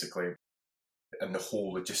kitman, basically, and the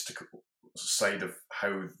whole logistical side of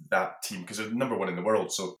how that team, because they're number one in the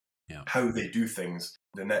world, so how they do things.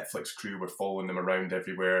 The Netflix crew were following them around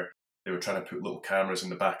everywhere. They were trying to put little cameras in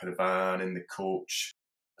the back of the van, in the coach.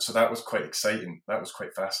 So that was quite exciting. That was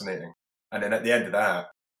quite fascinating. And then at the end of that,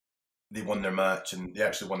 they won their match and they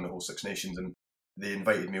actually won the whole Six Nations, and they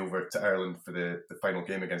invited me over to Ireland for the final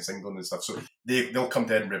game against England and stuff. So they'll come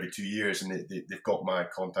to Edinburgh every 2 years, and they've got my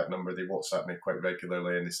contact number. They WhatsApp me quite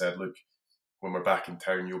regularly, and they said, look, when we're back in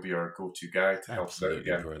town, you'll be our go-to guy to help us out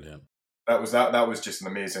again. Brilliant. That was just an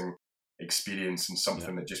amazing experience and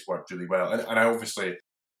something that just worked really well. And I obviously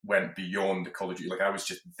went beyond the Call of Duty. Like, I was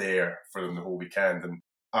just there for them the whole weekend, and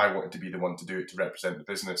I wanted to be the one to do it, to represent the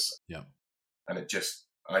business. Yeah. And I just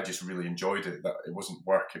really enjoyed it. That it wasn't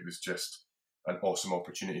work, it was just an awesome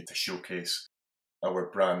opportunity to showcase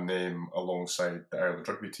our brand name alongside the Ireland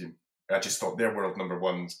rugby team. I just thought they're world number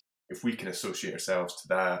ones. If we can associate ourselves to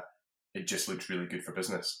that, it just looks really good for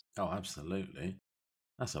business. Oh, absolutely.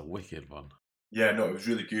 That's a wicked one. Yeah, no, it was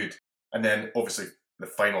really good. And then obviously the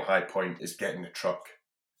final high point is getting the truck.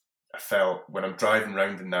 I felt when I'm driving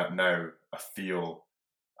around in that now, I feel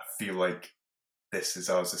like this is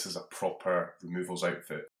us. This is a proper removals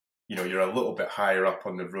outfit. You know, you're a little bit higher up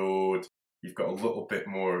on the road. You've got a little bit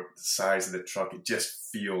more size of the truck. It just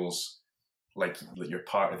feels like you're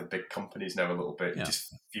part of the big companies now a little bit. You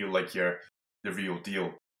just feel like you're the real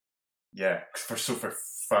deal. Yeah, for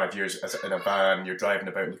 5 years in a van, you're driving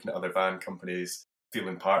about looking at other van companies,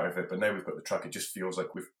 feeling part of it. But now we've got the truck, it just feels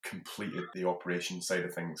like we've completed the operation side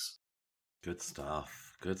of things. Good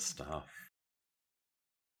stuff. Good stuff.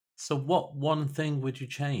 So what one thing would you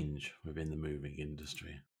change within the moving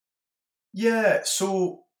industry? Yeah,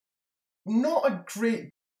 so not a great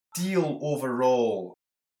deal overall.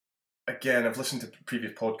 Again, I've listened to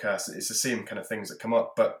previous podcasts. It's the same kind of things that come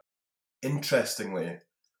up. But interestingly,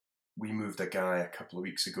 we moved a guy a couple of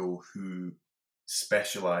weeks ago who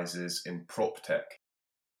specialises in prop tech,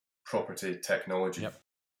 property technology. Yep.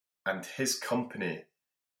 And his company,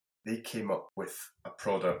 they came up with a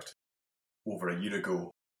product over a year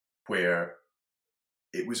ago where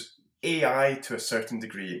it was AI to a certain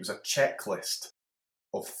degree. It was a checklist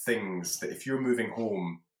of things that if you're moving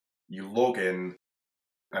home, you log in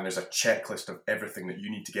and there's a checklist of everything that you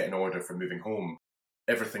need to get in order for moving home.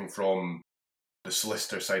 Everything from the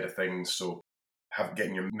solicitor side of things, so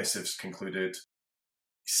getting your missives concluded,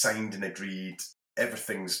 signed and agreed,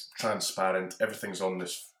 everything's transparent, everything's on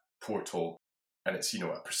this portal, and it's,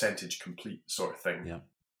 a percentage complete sort of thing. Yeah.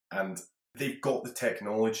 And they've got the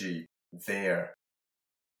technology there.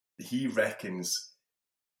 He reckons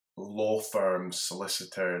law firms,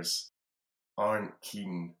 solicitors aren't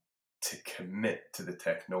keen to commit to the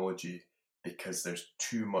technology because there's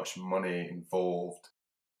too much money involved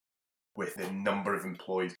with the number of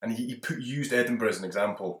employees. And he used Edinburgh as an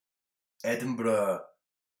example. Edinburgh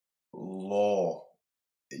Law,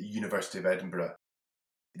 University of Edinburgh,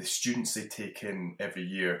 the students they take in every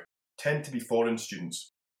year tend to be foreign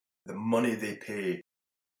students. The money they pay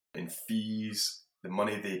in fees, the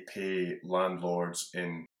money they pay landlords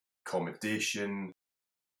in accommodation,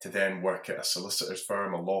 to then work at a solicitor's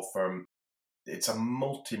firm, a law firm, it's a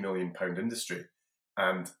multi-million-pound industry.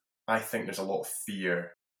 And I think there's a lot of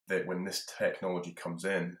fear that when this technology comes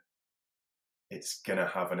in, it's going to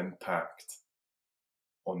have an impact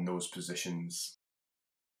on those positions.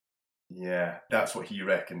 Yeah, that's what he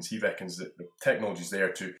reckons. He reckons that the technology's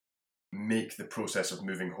there to make the process of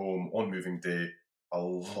moving home on moving day a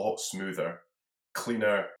lot smoother,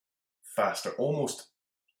 cleaner, faster, almost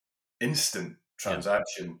instant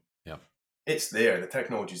transaction. Yeah. It's there. The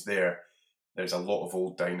technology's there. There's a lot of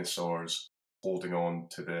old dinosaurs holding on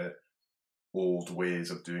to the old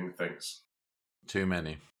ways of doing things. Too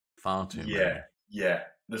many. Far too many. Yeah.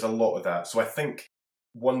 There's a lot of that. So I think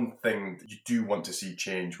one thing that you do want to see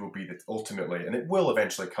change will be that ultimately, and it will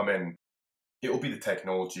eventually come in, it will be the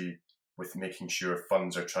technology with making sure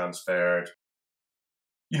funds are transferred.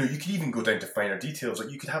 You could even go down to finer details.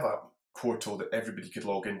 Like you could have a portal that everybody could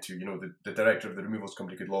log into. The director of the removals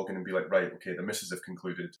company could log in and be like, right, okay, the misses have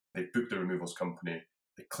concluded. They've booked the removals company.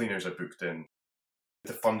 The cleaners are booked in.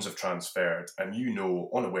 The funds have transferred. And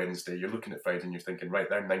on a Wednesday, you're looking at Friday and you're thinking, right,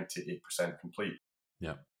 they're 98% complete.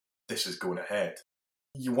 Yeah. This is going ahead.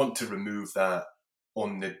 You want to remove that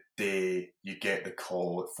on the day you get the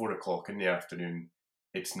call at 4:00 in the afternoon.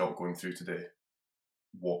 It's not going through today.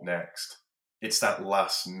 What next? It's that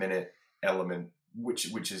last minute element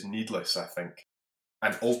which is needless, I think.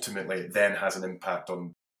 And ultimately it then has an impact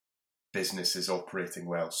on businesses operating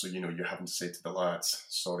well. So, you're having to say to the lads,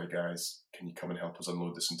 sorry guys, can you come and help us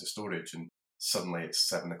unload this into storage? And suddenly it's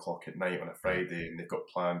 7:00 at night on a Friday and they've got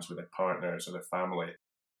plans with their partners or their family.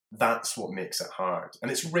 That's what makes it hard.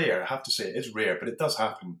 And it's rare, I have to say, it is rare, but it does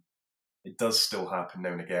happen. It does still happen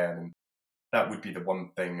now and again. And that would be the one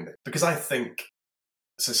thing. Because I think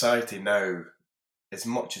society now, as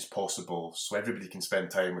much as possible, so everybody can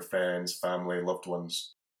spend time with friends, family, loved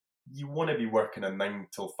ones, you want to be working a 9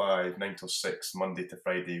 till 5, 9 till 6, Monday to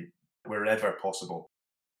Friday, wherever possible.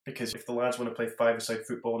 Because if the lads want to play five-a-side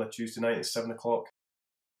football on a Tuesday night at 7:00,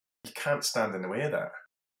 you can't stand in the way of that.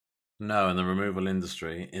 No, and the removal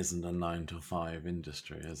industry isn't a 9 to 5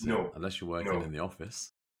 industry, is it? No. Unless you're working in the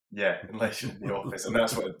office. Yeah, unless you're in the office. And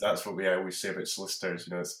that's what we always say about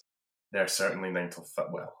solicitors, they're certainly 9 till 5.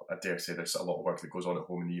 Well, I dare say there's a lot of work that goes on at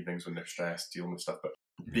home in the evenings when they're stressed, dealing with stuff, but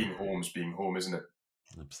being home's being home, isn't it?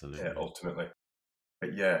 Absolutely. Yeah, ultimately.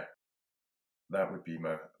 But yeah, that would be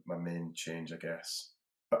my main change, I guess.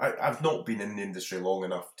 But I've not been in the industry long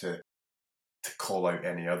enough to to call out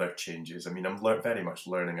any other changes. I mean, I'm very much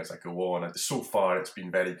learning as I go on, and so far it's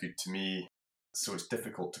been very good to me, so it's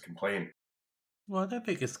difficult to complain. Well, I don't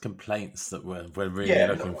think it's complaints that we're really Yeah,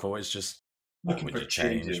 looking no, for. It's just what looking would for you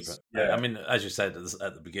change? changes. But I Yeah, mean, as you said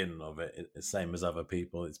at the beginning of it, it's same as other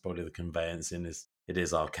people. It's probably the conveyancing it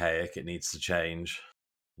is archaic. It needs to change,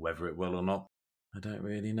 whether it will or not. I don't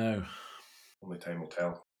really know. only time will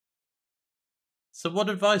tell. So, what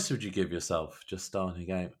advice would you give yourself just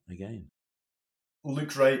starting out again?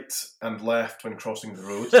 Look right and left when crossing the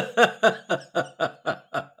road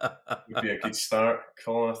would be a good start,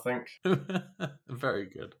 Colin, I think. Very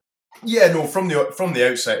good. Yeah, no, from the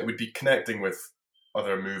outset, it would be connecting with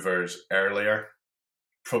other movers earlier.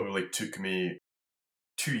 Probably took me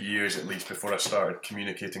 2 years at least before I started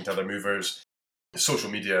communicating to other movers.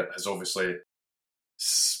 Social media has obviously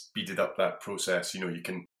speeded up that process. You know, you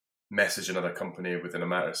can message another company within a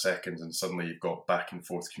matter of seconds and suddenly you've got back and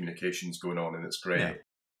forth communications going on and it's great. Yeah.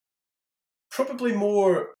 Probably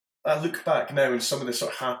more, I look back now and some of the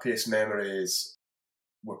sort of happiest memories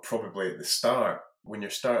were probably at the start. When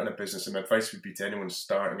you're starting a business, and my advice would be to anyone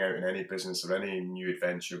starting out in any business or any new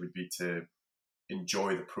adventure would be to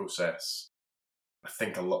enjoy the process. I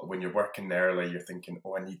think a lot when you're working early, you're thinking,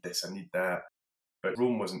 oh, I need this, I need that. But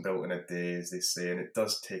Rome wasn't built in a day, as they say, and it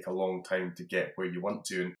does take a long time to get where you want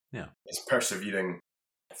to. And Yeah. it's persevering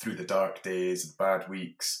through the dark days, the bad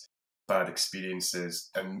weeks, bad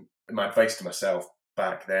experiences. And my advice to myself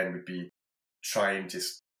back then would be try and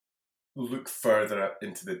just look further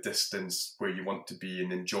into the distance where you want to be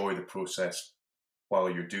and enjoy the process while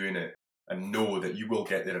you're doing it and know that you will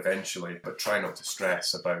get there eventually, but try not to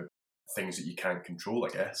stress about things that you can't control, I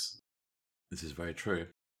guess. This is very true.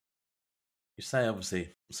 You say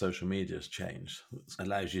obviously social media has changed. It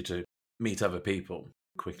allows you to meet other people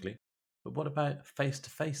quickly. But what about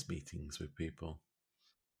face-to-face meetings with people?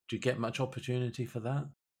 Do you get much opportunity for that?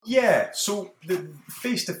 Yeah, so the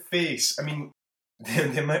face to face, I mean,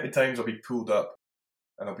 the amount of times I'll be pulled up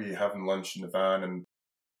and I'll be having lunch in the van and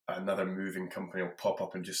another moving company will pop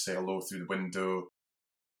up and just say hello through the window.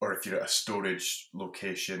 Or if you're at a storage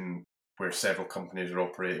location where several companies are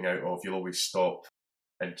operating out of, you'll always stop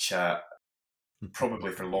and chat,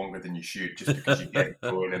 probably for longer than you should, just because you get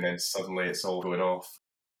going and then suddenly it's all going off.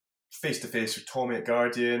 Face to face with Tommy at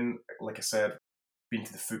Guardian, like I said, been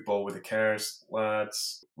to the football with the Cares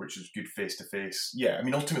lads, which is good face to face. Yeah, I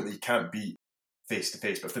mean, ultimately you can't beat face to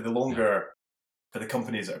face, but for the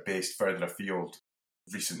companies that are based further afield,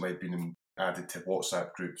 recently been added to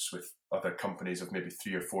WhatsApp groups with other companies of maybe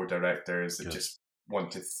 3 or 4 directors that just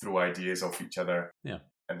want to throw ideas off each other, and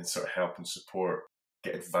then sort of help and support,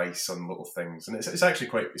 get advice on little things, and it's actually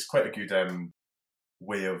quite a good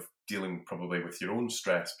way of dealing probably with your own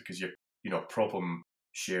stress, because a problem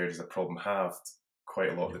shared is a problem halved quite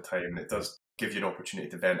a lot of the time, and it does give you an opportunity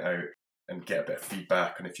to vent out and get a bit of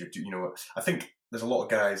feedback. And if you're I think there's a lot of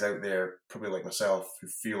guys out there, probably like myself, who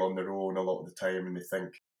feel on their own a lot of the time and they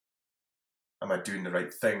think, am I doing the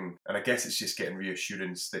right thing? And I guess it's just getting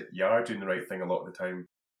reassurance that you are doing the right thing a lot of the time.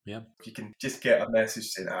 Yeah. If you can just get a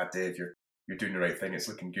message saying, Dave, you're doing the right thing, it's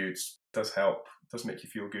looking good, it does help, it does make you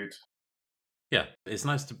feel good. Yeah, it's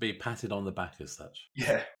nice to be patted on the back as such.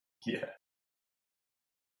 Yeah.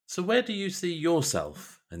 So where do you see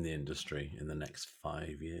yourself in the industry in the next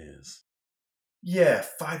 5 years? Yeah,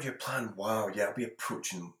 5-year plan. Wow, yeah, I'll be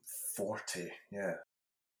approaching 40. Yeah.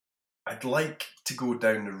 I'd like to go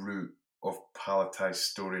down the route of palletized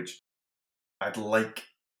storage. I'd like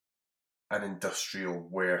an industrial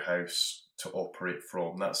warehouse to operate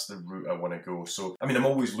from. That's the route I want to go. So, I mean, I'm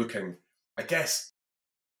always looking. I guess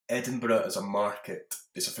Edinburgh as a market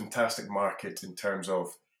is a fantastic market in terms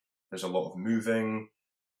of there's a lot of moving,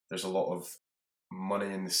 there's a lot of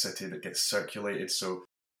money in the city that gets circulated. So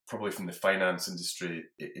probably from the finance industry,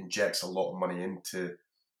 it injects a lot of money into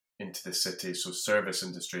the city. So service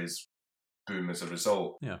industries boom as a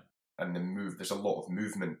result. Yeah. And there's a lot of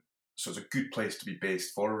movement. So it's a good place to be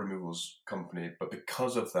based for a removals company. But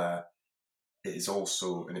because of that, it is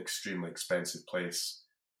also an extremely expensive place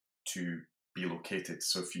to be located.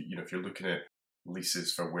 So if you're looking at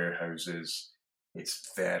leases for warehouses,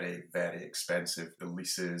 it's very, very expensive. The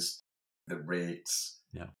leases, the rates,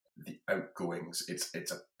 the outgoings,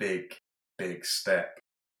 it's a big, big step.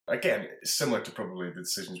 Again, similar to probably the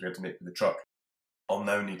decisions we had to make with the truck. I'll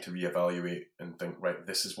now need to reevaluate and think, right,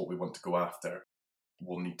 this is what we want to go after.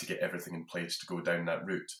 We'll need to get everything in place to go down that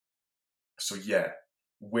route. So yeah,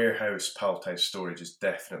 warehouse palletized storage is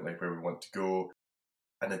definitely where we want to go.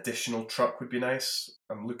 An additional truck would be nice.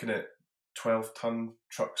 I'm looking at 12-ton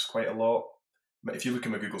trucks quite a lot. But if you look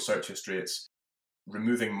at my Google search history, it's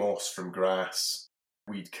removing moss from grass.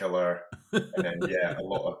 weed killer, and then a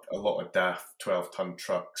lot of daft 12-ton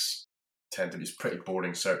trucks. It's pretty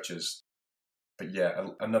boring searches, but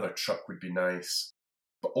another truck would be nice.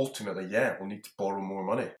 But ultimately, we'll need to borrow more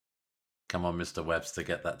money. Come on, Mr. Webster,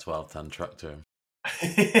 get that 12-ton truck to him.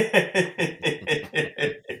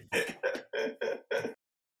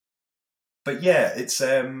 But it's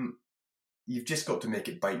you've just got to make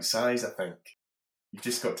it bite size. I think you've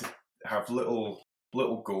just got to have little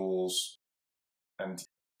goals, and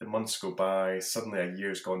the months go by. Suddenly, a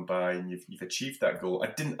year's gone by, and you've achieved that goal.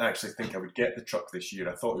 I didn't actually think I would get the truck this year.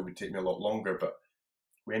 I thought it would take me a lot longer, but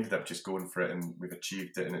we ended up just going for it, and we've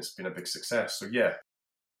achieved it, and it's been a big success. So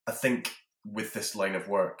I think with this line of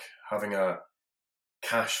work, having a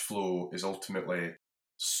cash flow is ultimately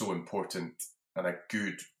so important, and a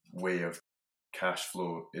good way of cash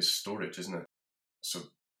flow is storage, isn't it? So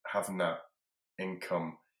having that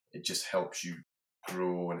income, it just helps you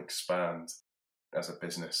grow and expand as a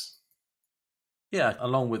business. Yeah,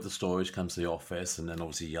 along with the storage comes the office, and then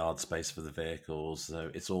obviously yard space for the vehicles. So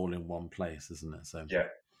it's all in one place, isn't it? So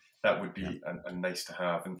that would be a nice to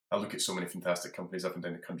have. And I look at so many fantastic companies up and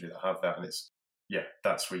down the country that have that, and it's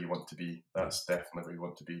that's where you want to be. That's definitely where you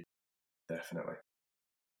want to be. Definitely.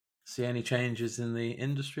 See any changes in the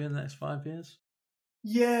industry in the next 5 years?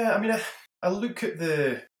 Yeah, I mean, I look at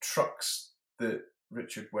the trucks that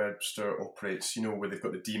Richard Webster operates, where they've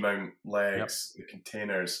got the D-mount legs, the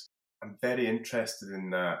containers. I'm very interested in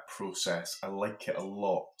that process. I like it a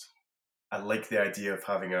lot. I like the idea of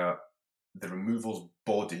having the removals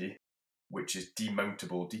body, which is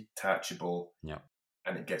demountable, detachable,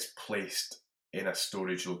 and it gets placed in a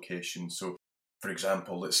storage location. So, for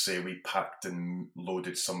example, let's say we packed and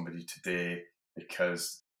loaded somebody today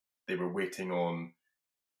because they were waiting on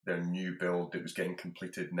their new build that was getting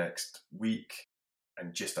completed next week,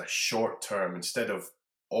 and just a short term, instead of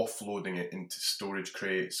offloading it into storage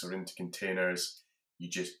crates or into containers, you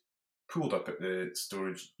just pulled up at the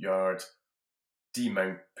storage yard,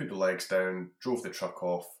 demount, put the legs down, drove the truck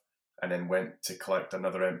off, and then went to collect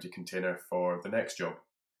another empty container for the next job.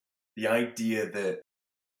 The idea that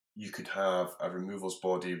you could have a removals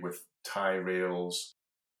body with tie rails,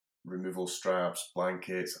 removal straps,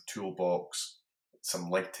 blankets, a toolbox, some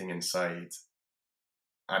lighting inside,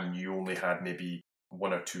 and you only had maybe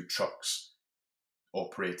 1 or 2 trucks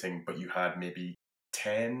operating, but you had maybe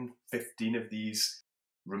 10, 15 of these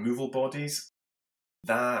removal bodies,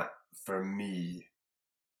 that for me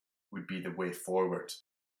would be the way forward.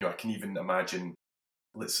 I can even imagine,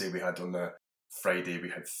 let's say we had on the Friday, we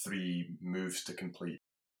had 3 moves to complete.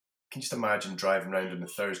 Can you just imagine driving around on the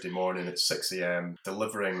Thursday morning at 6 a.m,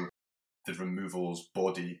 delivering the removals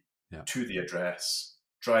body to the address,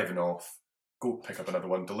 driving off, go pick up another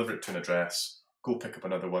one, deliver it to an address, go pick up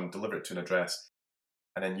another one, deliver it to an address.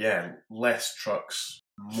 And then, less trucks,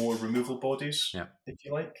 more removal bodies, if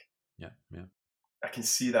you like. Yeah. I can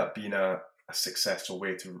see that being a successful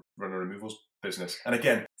way to run a removals business. And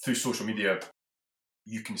again, through social media,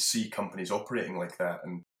 you can see companies operating like that.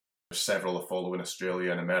 And there's several I follow in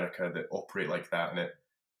Australia and America that operate like that. And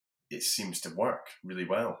it seems to work really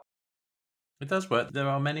well. It does work. There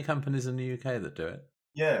are many companies in the UK that do it.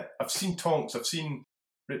 Yeah, I've seen Tonks. I've seen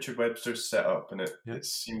Richard Webster's set up, and it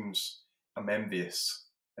seems, I'm envious,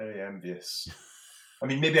 very envious. I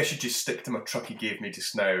mean, maybe I should just stick to my truck he gave me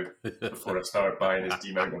just now before I start buying his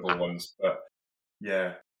demountable ones. But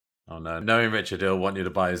yeah. Oh no, knowing Richard, he'll want you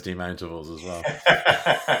to buy his demountables as well.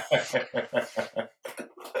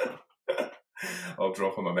 I'll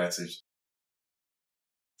drop him a message.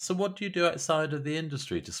 So what do you do outside of the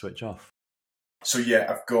industry to switch off? So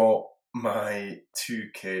I've got my 2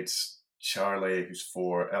 kids, Charlie, who's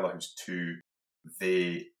 4, Ella, who's 2.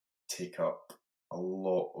 They take up a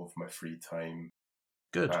lot of my free time.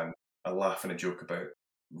 Good. And I laugh and a joke about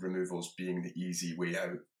removals being the easy way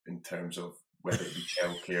out in terms of whether it be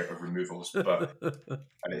childcare or removals. But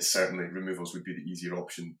and it's certainly removals would be the easier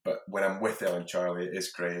option. But when I'm with Ella and Charlie, it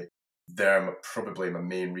is great. They're probably my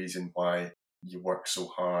main reason why you work so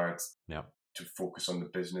hard to focus on the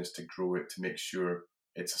business, to grow it, to make sure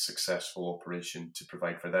it's a successful operation to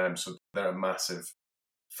provide for them. So they're a massive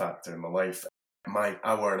factor in my life. My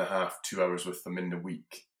hour and a half, 2 hours with them in the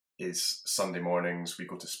week is Sunday mornings. We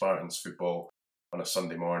go to Spartans football on a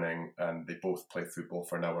Sunday morning, and they both play football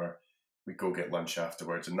for an hour. We go get lunch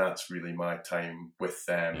afterwards, and that's really my time with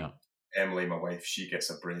them. Yeah. Emily, my wife, she gets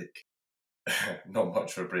a break. Not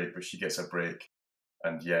much of a break, but she gets a break.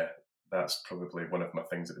 And that's probably one of my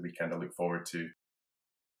things at the weekend I look forward to.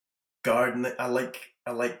 Gardening, I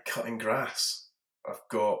like cutting grass. I've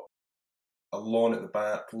got a lawn at the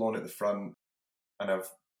back, lawn at the front, and I've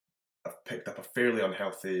picked up a fairly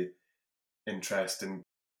unhealthy interest in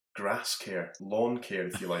grass care, lawn care,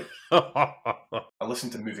 if you like. I listen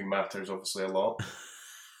to Moving Matters, obviously, a lot,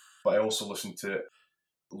 but I also listen to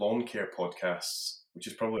lawn care podcasts, which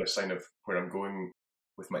is probably a sign of where I'm going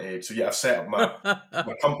with my age. So yeah, I've set up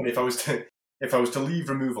my company. If I was to leave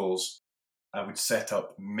removals, I would set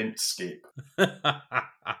up Mintscape.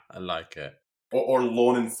 I like it. Or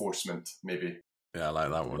lawn enforcement, maybe. Yeah, I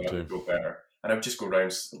like that one That too. would go better. And I would just go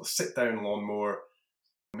around, sit down lawnmower,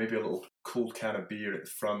 maybe a little cold can of beer at the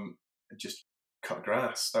front, and just cut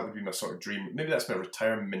grass. That would be my sort of dream. Maybe that's my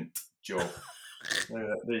retirement job.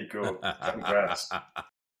 There you go, cutting grass.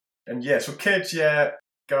 And yeah, so kids, yeah,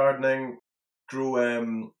 gardening, grow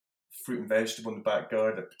fruit and vegetable in the back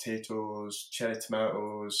garden, potatoes, cherry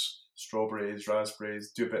tomatoes, strawberries,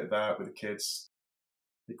 raspberries, do a bit of that with the kids.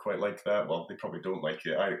 They quite like that. Well, they probably don't like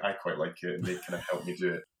it. I quite like it, and they kind of help me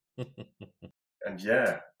do it. And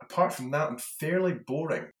yeah, apart from that, I'm fairly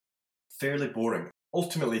boring. Fairly boring.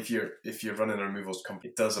 Ultimately, if you're running a removals company,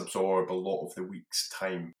 it does absorb a lot of the week's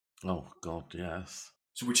time. Oh God, yes.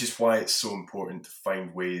 So, which is why it's so important to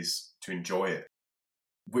find ways to enjoy it,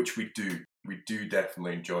 which we do. We do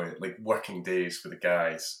definitely enjoy it. Like working days with the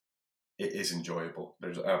guys, it is enjoyable.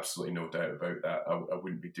 There's absolutely no doubt about that. I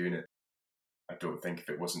wouldn't be doing it, I don't think, if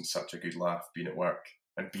it wasn't such a good laugh being at work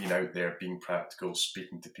and being out there, being practical,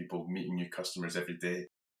 speaking to people, meeting new customers every day.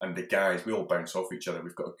 And the guys, we all bounce off each other.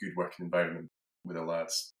 We've got a good working environment with the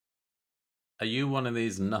lads. Are you one of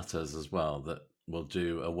these nutters as well that will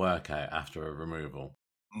do a workout after a removal?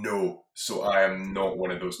 No, so I am not one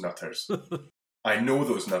of those nutters. I know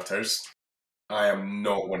those nutters. I am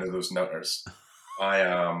not one of those nutters.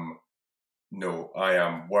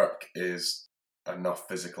 Work is enough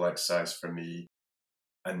physical exercise for me.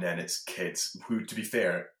 And then it's kids, who, to be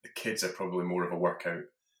fair, the kids are probably more of a workout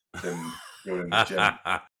than going in the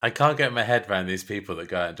gym. I can't get my head around these people that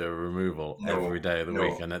go out and do a removal every day of the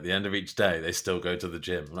week, and at the end of each day, they still go to the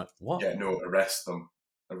gym. I'm like, what? Yeah, no, arrest them.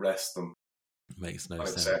 Arrest them. Makes no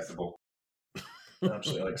Unacceptable.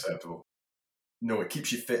 Absolutely unacceptable. No, it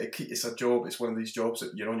keeps you fit. It's a job. It's one of these jobs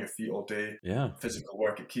that you're on your feet all day. Yeah. Physical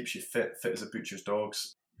work. It keeps you fit as a butcher's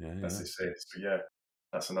dogs, as they say. So yeah,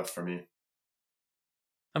 that's enough for me.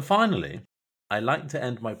 And finally, I like to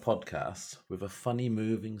end my podcast with a funny,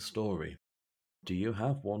 moving story. Do you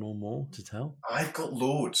have one or more to tell? I've got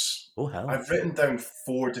loads. Oh, hell. I've written down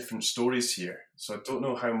 4 different stories here, so I don't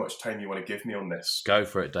know how much time you want to give me on this. Go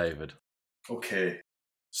for it, David. Okay.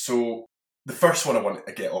 So the first one I want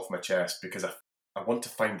to get off my chest, because I want to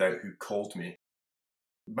find out who called me.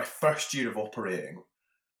 My first year of operating,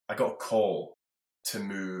 I got a call to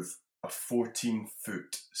move a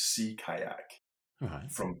 14-foot sea kayak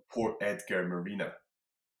from Port Edgar Marina.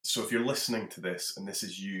 So if you're listening to this and this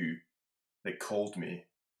is you that called me,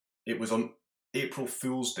 it was on April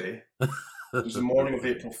Fool's Day. It was the morning of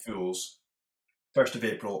April Fool's, 1st of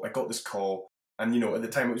April. I got this call, and at the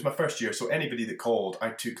time it was my first year, so anybody that called, I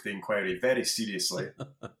took the inquiry very seriously,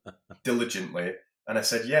 diligently, and I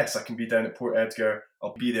said, yes, I can be down at Port Edgar.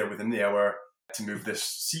 I'll be there within the hour to move this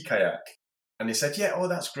sea kayak. And they said, yeah, oh,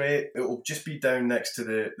 that's great. It'll just be down next to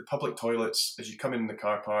the public toilets as you come in the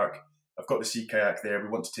car park. I've got the sea kayak there. We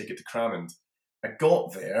want to take it to Cran. I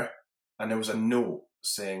got there, and there was a note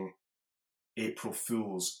saying, April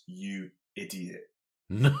Fools, you idiot.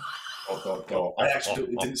 No. ... I actually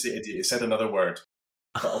it didn't say idiot. It said another word.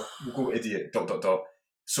 But we'll go idiot, ...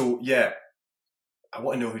 So, yeah, I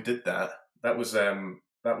want to know who did that. That was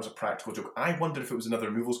a practical joke. I wondered if it was another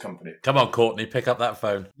removals company. Come on, Courtney, pick up that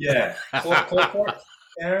phone. Yeah. Clockwork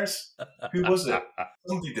cares. Who was it?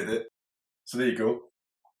 Somebody did it. So there you go.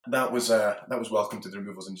 That was welcome to the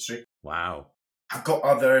removals industry. Wow. I've got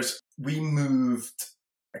others. We moved,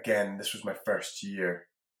 again, this was my first year.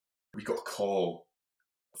 We got a call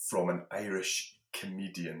from an Irish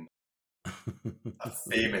comedian, a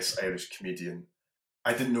famous Irish comedian.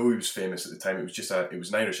 I didn't know he was famous at the time. It was just it was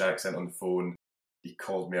an Irish accent on the phone. He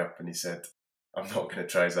called me up and he said, I'm not going to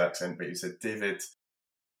try his accent, but he said, David,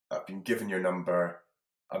 I've been given your number.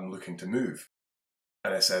 I'm looking to move.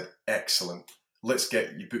 And I said, excellent. Let's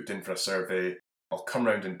get you booked in for a survey. I'll come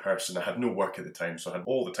round in person. I had no work at the time, so I had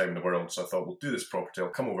all the time in the world. So I thought, we'll do this property. I'll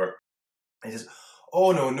come over. And he says,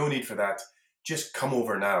 oh, no need for that. Just come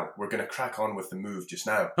over now. We're going to crack on with the move just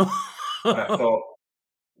now. And I thought,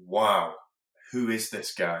 wow, who is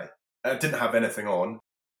this guy? I didn't have anything on.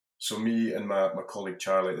 So me and my colleague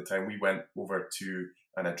Charlie at the time, we went over to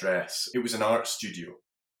an address. It was an art studio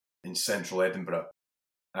in central Edinburgh.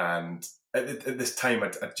 And at this time,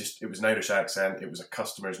 it was an Irish accent. It was a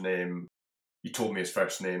customer's name. He told me his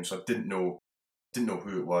first name, so I didn't know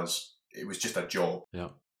who it was. It was just a job. Yeah.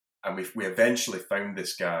 And we eventually found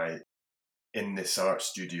this guy. in this art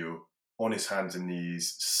studio on his hands and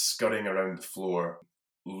knees, scurrying around the floor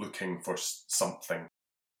looking for something.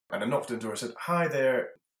 And I knocked on the door and said, "Hi there,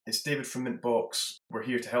 it's David from MintBox. We're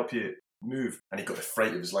here to help you move." And he got the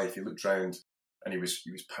fright of his life. He looked round and he was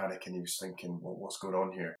panicking. He was thinking, well, what's going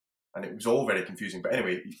on here? And it was all very confusing. But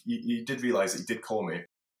anyway, he did realise that he did call me,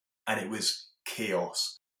 and it was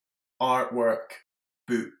chaos. Artwork,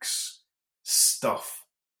 books, stuff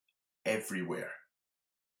everywhere.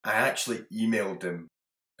 I actually emailed him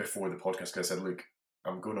before the podcast because I said, "Look,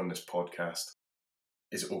 I'm going on this podcast.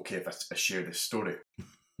 Is it okay if I share this story?"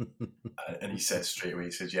 And he said straight away,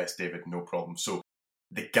 he says, "Yes, David, no problem." So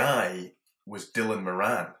the guy was Dylan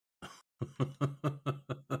Moran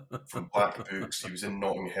from Black Books. He was in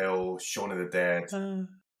Notting Hill, Shaun of the Dead. And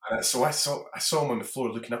so I saw him on the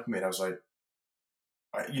floor looking up at me, and I was like,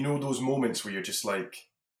 you know those moments where you're just like,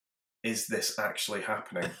 is this actually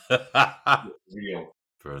happening? Real.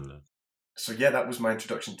 Brilliant. So yeah, that was my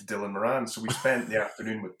introduction to Dylan Moran. So we spent the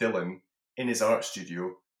afternoon with Dylan in his art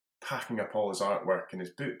studio, packing up all his artwork and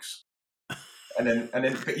his books. And then,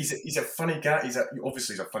 but he's a funny guy.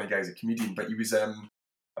 Obviously he's a funny guy. He's a comedian. But he was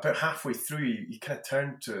about halfway through, he kind of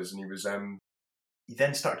turned to us, and he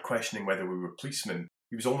then started questioning whether we were policemen.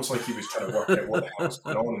 He was almost like he was trying to work out what the hell was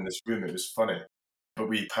going on in this room. It was funny. But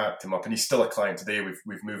we packed him up, and he's still a client today.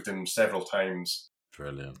 We've moved him several times.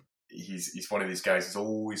 Brilliant. He's one of these guys. He's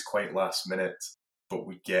always quite last minute, but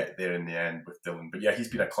we get there in the end with Dylan. But yeah, he's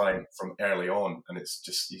been a client from early on, and it's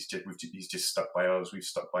just he's just stuck by us. We've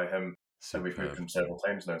stuck by him, and we've moved him several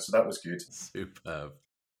times now. So that was good. Superb.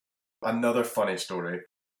 Another funny story.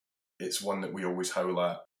 It's one that we always howl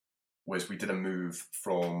at. Was we did a move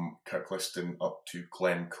from Kirkliston up to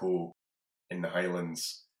Glencoe in the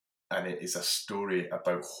Highlands, and it is a story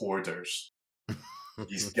about hoarders.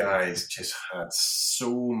 These guys just had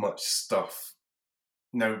so much stuff.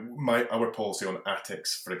 Now, our policy on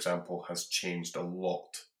attics, for example, has changed a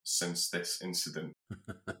lot since this incident.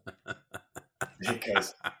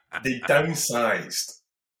 Because they downsized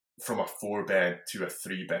from a 4-bed to a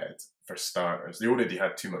 3-bed, for starters. They already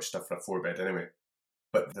had too much stuff for a 4-bed anyway.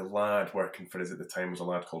 But the lad working for us at the time was a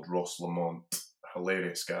lad called Ross Lamont.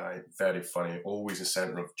 Hilarious guy, very funny, always a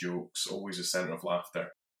centre of jokes, always a centre of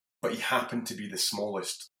laughter. But he happened to be the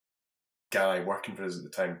smallest guy working for us at the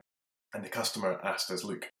time. And the customer asked us,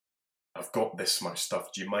 "Look, I've got this much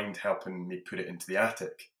stuff. Do you mind helping me put it into the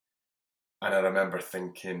attic?" And I remember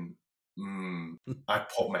thinking, I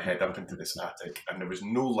popped my head up into this attic, and there was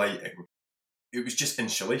no lighting. It was just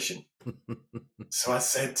insulation. So I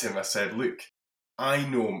said to him, "Look, I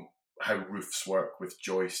know how roofs work with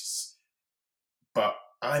joists, but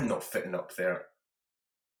I'm not fitting up there.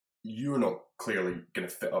 You're not clearly going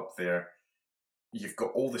to fit up there. You've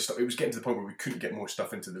got all this stuff." It was getting to the point where we couldn't get more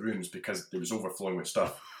stuff into the rooms because it was overflowing with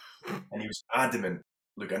stuff. And he was adamant,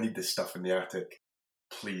 "Look, I need this stuff in the attic.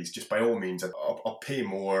 Please, just by all means, I'll pay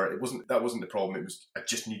more." That wasn't the problem. It was, I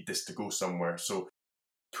just need this to go somewhere. So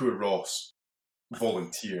poor Ross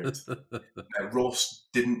volunteered. Now, Ross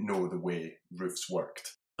didn't know the way roofs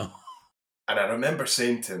worked. And I remember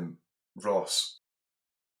saying to him, "Ross,"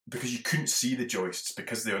 because you couldn't see the joists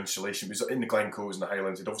because the insulation was in the Glencoes and the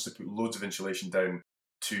Highlands. They'd obviously put loads of insulation down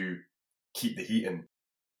to keep the heat in. And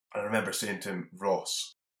I remember saying to him,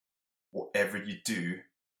 "Ross, whatever you do,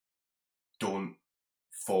 don't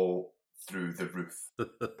fall through the roof.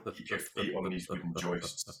 Keep your feet on these wooden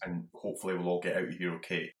joists, and hopefully we'll all get out of here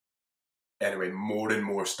okay." Anyway, more and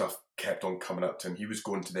more stuff kept on coming up to him. He was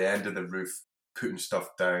going to the end of the roof, putting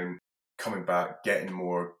stuff down, coming back, getting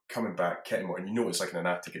more, coming back, getting more. And you know it's like in an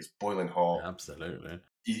attic, it's boiling hot. Absolutely.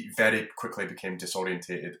 He very quickly became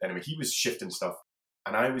disorientated. Anyway, he was shifting stuff,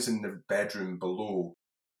 and I was in the bedroom below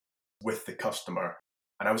with the customer,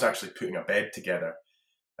 and I was actually putting a bed together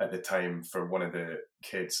at the time for one of the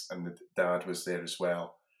kids, and the dad was there as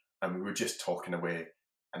well. And we were just talking away,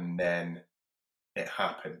 and then it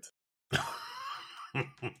happened.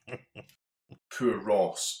 Poor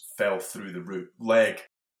Ross fell through the roof, leg,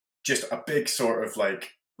 just a big sort of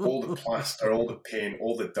like, all the plaster, all the paint,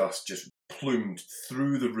 all the dust just plumed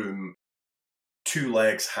through the room, 2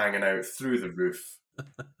 legs hanging out through the roof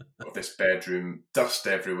of this bedroom, dust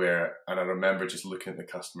everywhere. And I remember just looking at the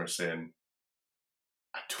customer saying,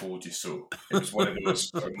 "I told you so." It was one of those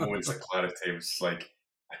sort of moments of clarity. It was like,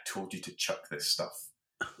 "I told you to chuck this stuff.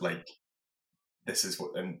 Like, this is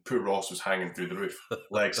what..." And poor Ross was hanging through the roof,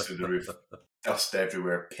 legs through the roof, dust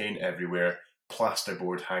everywhere, paint everywhere,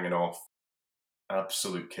 plasterboard hanging off.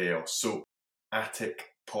 Absolute chaos. So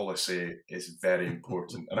attic policy is very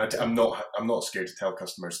important. And I'm not scared to tell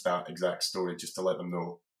customers that exact story, just to let them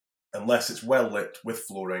know. Unless it's well lit with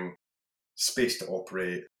flooring, space to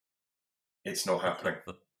operate, it's not happening.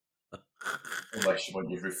 Unless you want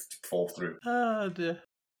your roof to fall through. Oh dear.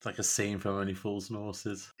 It's like a scene from Only Fools and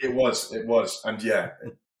Horses. It was. And yeah,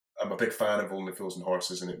 I'm a big fan of Only Fools and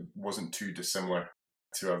Horses, and it wasn't too dissimilar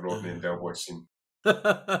to a Rodney and Del Boy scene.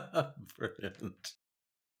 Brilliant.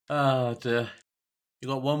 Oh dear. You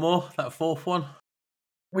got one more? That fourth one?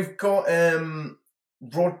 We've got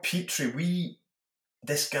Rod Petrie. We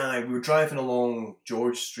were driving along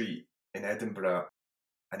George Street in Edinburgh,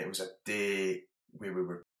 and it was a day where we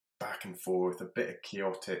were back and forth, a bit of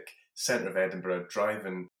chaotic, centre of Edinburgh,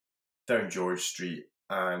 driving down George Street,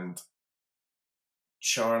 and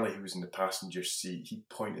Charlie, who was in the passenger seat, he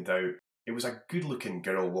pointed out it was a good-looking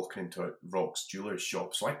girl walking into a Rock's jeweller's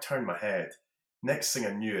shop. So I turned my head. Next thing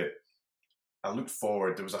I knew it, I looked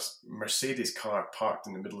forward. There was a Mercedes car parked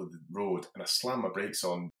in the middle of the road, and I slammed my brakes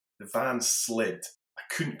on. The van slid. I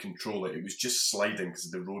couldn't control it. It was just sliding because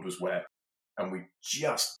the road was wet. And we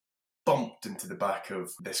just bumped into the back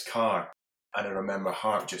of this car. And I remember my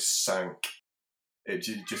heart just sank. It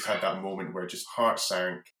just had that moment where just heart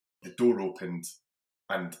sank. The door opened,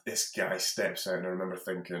 and this guy steps out. And I remember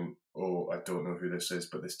thinking, oh, I don't know who this is,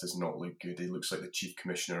 but this does not look good. He looks like the Chief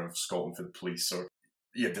Commissioner of Scotland for the police, or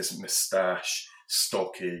he had this moustache,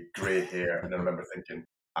 stocky, grey hair. And I remember thinking,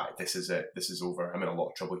 this is it. This is over. I'm in a lot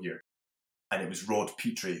of trouble here. And it was Rod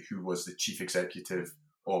Petrie, who was the chief executive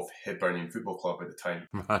of Hibernian Football Club at the time.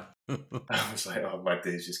 I was like, oh, my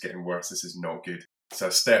day's just getting worse. This is not good. So I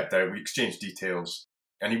stepped out. We exchanged details.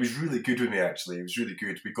 And he was really good with me, actually. He was really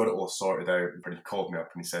good. We got it all sorted out. And he called me up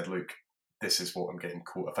and he said, look, this is what I'm getting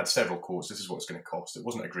quoted. I've had several quotes. This is what it's going to cost. It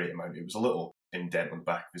wasn't a great amount. It was a little indent on the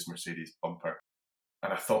back of his Mercedes bumper.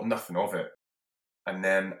 And I thought nothing of it. And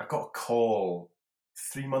then I got a call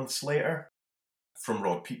 3 months later from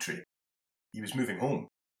Rod Petrie. He was moving home.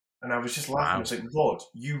 And I was just laughing. Wow. I was like, Rod,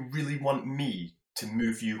 you really want me to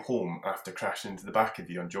move you home after crashing into the back of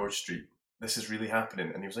you on George Street? This is really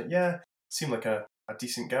happening. And he was like, yeah, seemed like a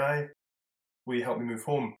decent guy. Will you help me move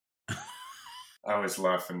home? I was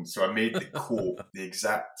laughing. So I made the quote the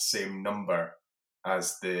exact same number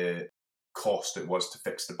as the cost it was to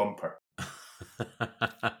fix the bumper.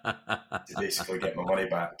 To basically get my money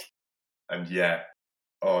back. And yeah,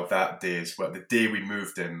 that day is the day we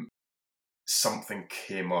moved him, something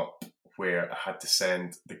came up where I had to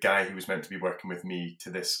send the guy who was meant to be working with me to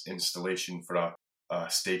this installation for a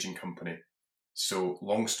staging company. So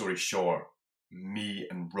long story short, me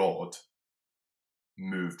and Rod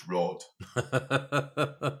moved Rod.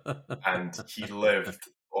 And he lived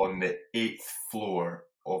on the 8th floor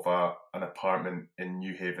of an apartment in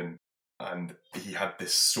New Haven. And he had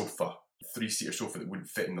this sofa, 3-seater sofa that wouldn't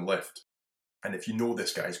fit in the lift. And if you know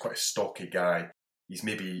this guy, he's quite a stocky guy. He's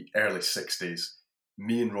maybe early 60s.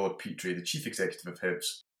 Me and Rod Petrie, the chief executive of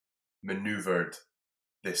Hibs, manoeuvred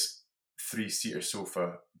this 3-seater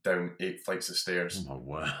sofa down 8 flights of stairs. Oh my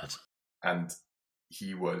word. And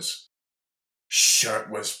shirt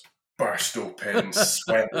was burst open,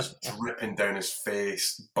 sweat was dripping down his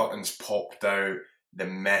face, buttons popped out, the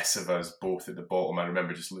mess of us both at the bottom. I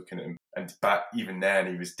remember just looking at him. And back even then,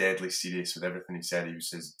 he was deadly serious with everything he said. He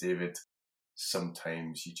says, David,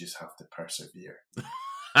 sometimes you just have to persevere.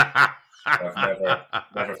 I've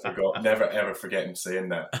never ever forget him saying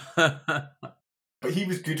that. But he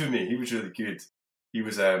was good with me. He was really good. He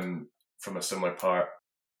was from a similar part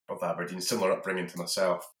of Aberdeen, similar upbringing to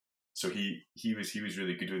myself. So he was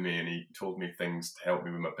really good with me, and he told me things to help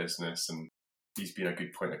me with my business, and he's been a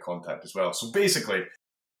good point of contact as well. So basically,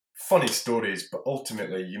 funny stories, but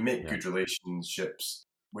ultimately you make good relationships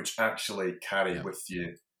which actually carry with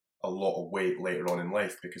you a lot of weight later on in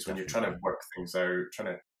life, because when you're trying to work things out,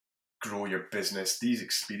 trying to grow your business, these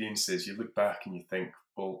experiences, you look back and you think,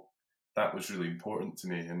 well, that was really important to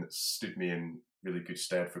me, and it stood me in really good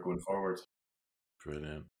stead for going forward.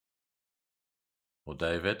 Brilliant. Well,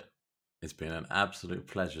 David, it's been an absolute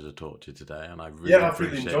pleasure to talk to you today, and I really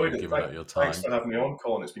appreciate you giving up your time. Thanks for having me on,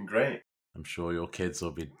 Colin. It's been great. I'm sure your kids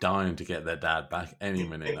will be dying to get their dad back any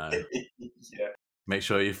minute now. Yeah. Make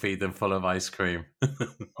sure you feed them full of ice cream. I'm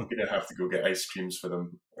going to have to go get ice creams for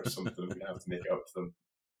them or something. I'm going to have to make it up to them.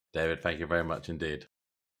 David, thank you very much indeed.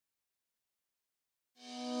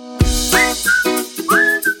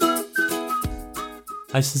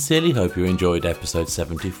 I sincerely hope you enjoyed episode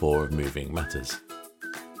 74 of Moving Matters.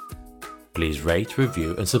 Please rate,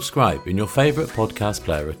 review and subscribe in your favourite podcast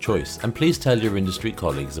player of choice, and please tell your industry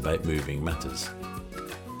colleagues about Moving Matters.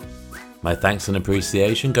 My thanks and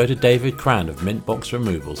appreciation go to David Cran of MintBox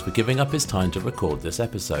Removals for giving up his time to record this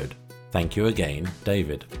episode. Thank you again,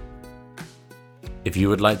 David. If you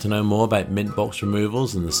would like to know more about MintBox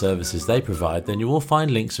removals and the services they provide, then you will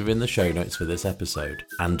find links within the show notes for this episode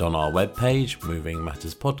and on our webpage,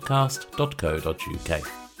 movingmatterspodcast.co.uk.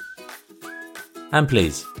 And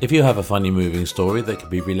please, if you have a funny moving story that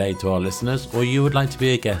could be relayed to our listeners, or you would like to be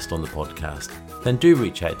a guest on the podcast, then do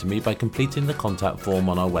reach out to me by completing the contact form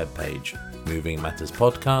on our webpage,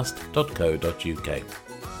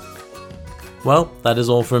 movingmatterspodcast.co.uk. Well, that is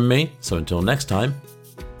all from me, so until next time,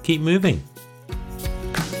 keep moving.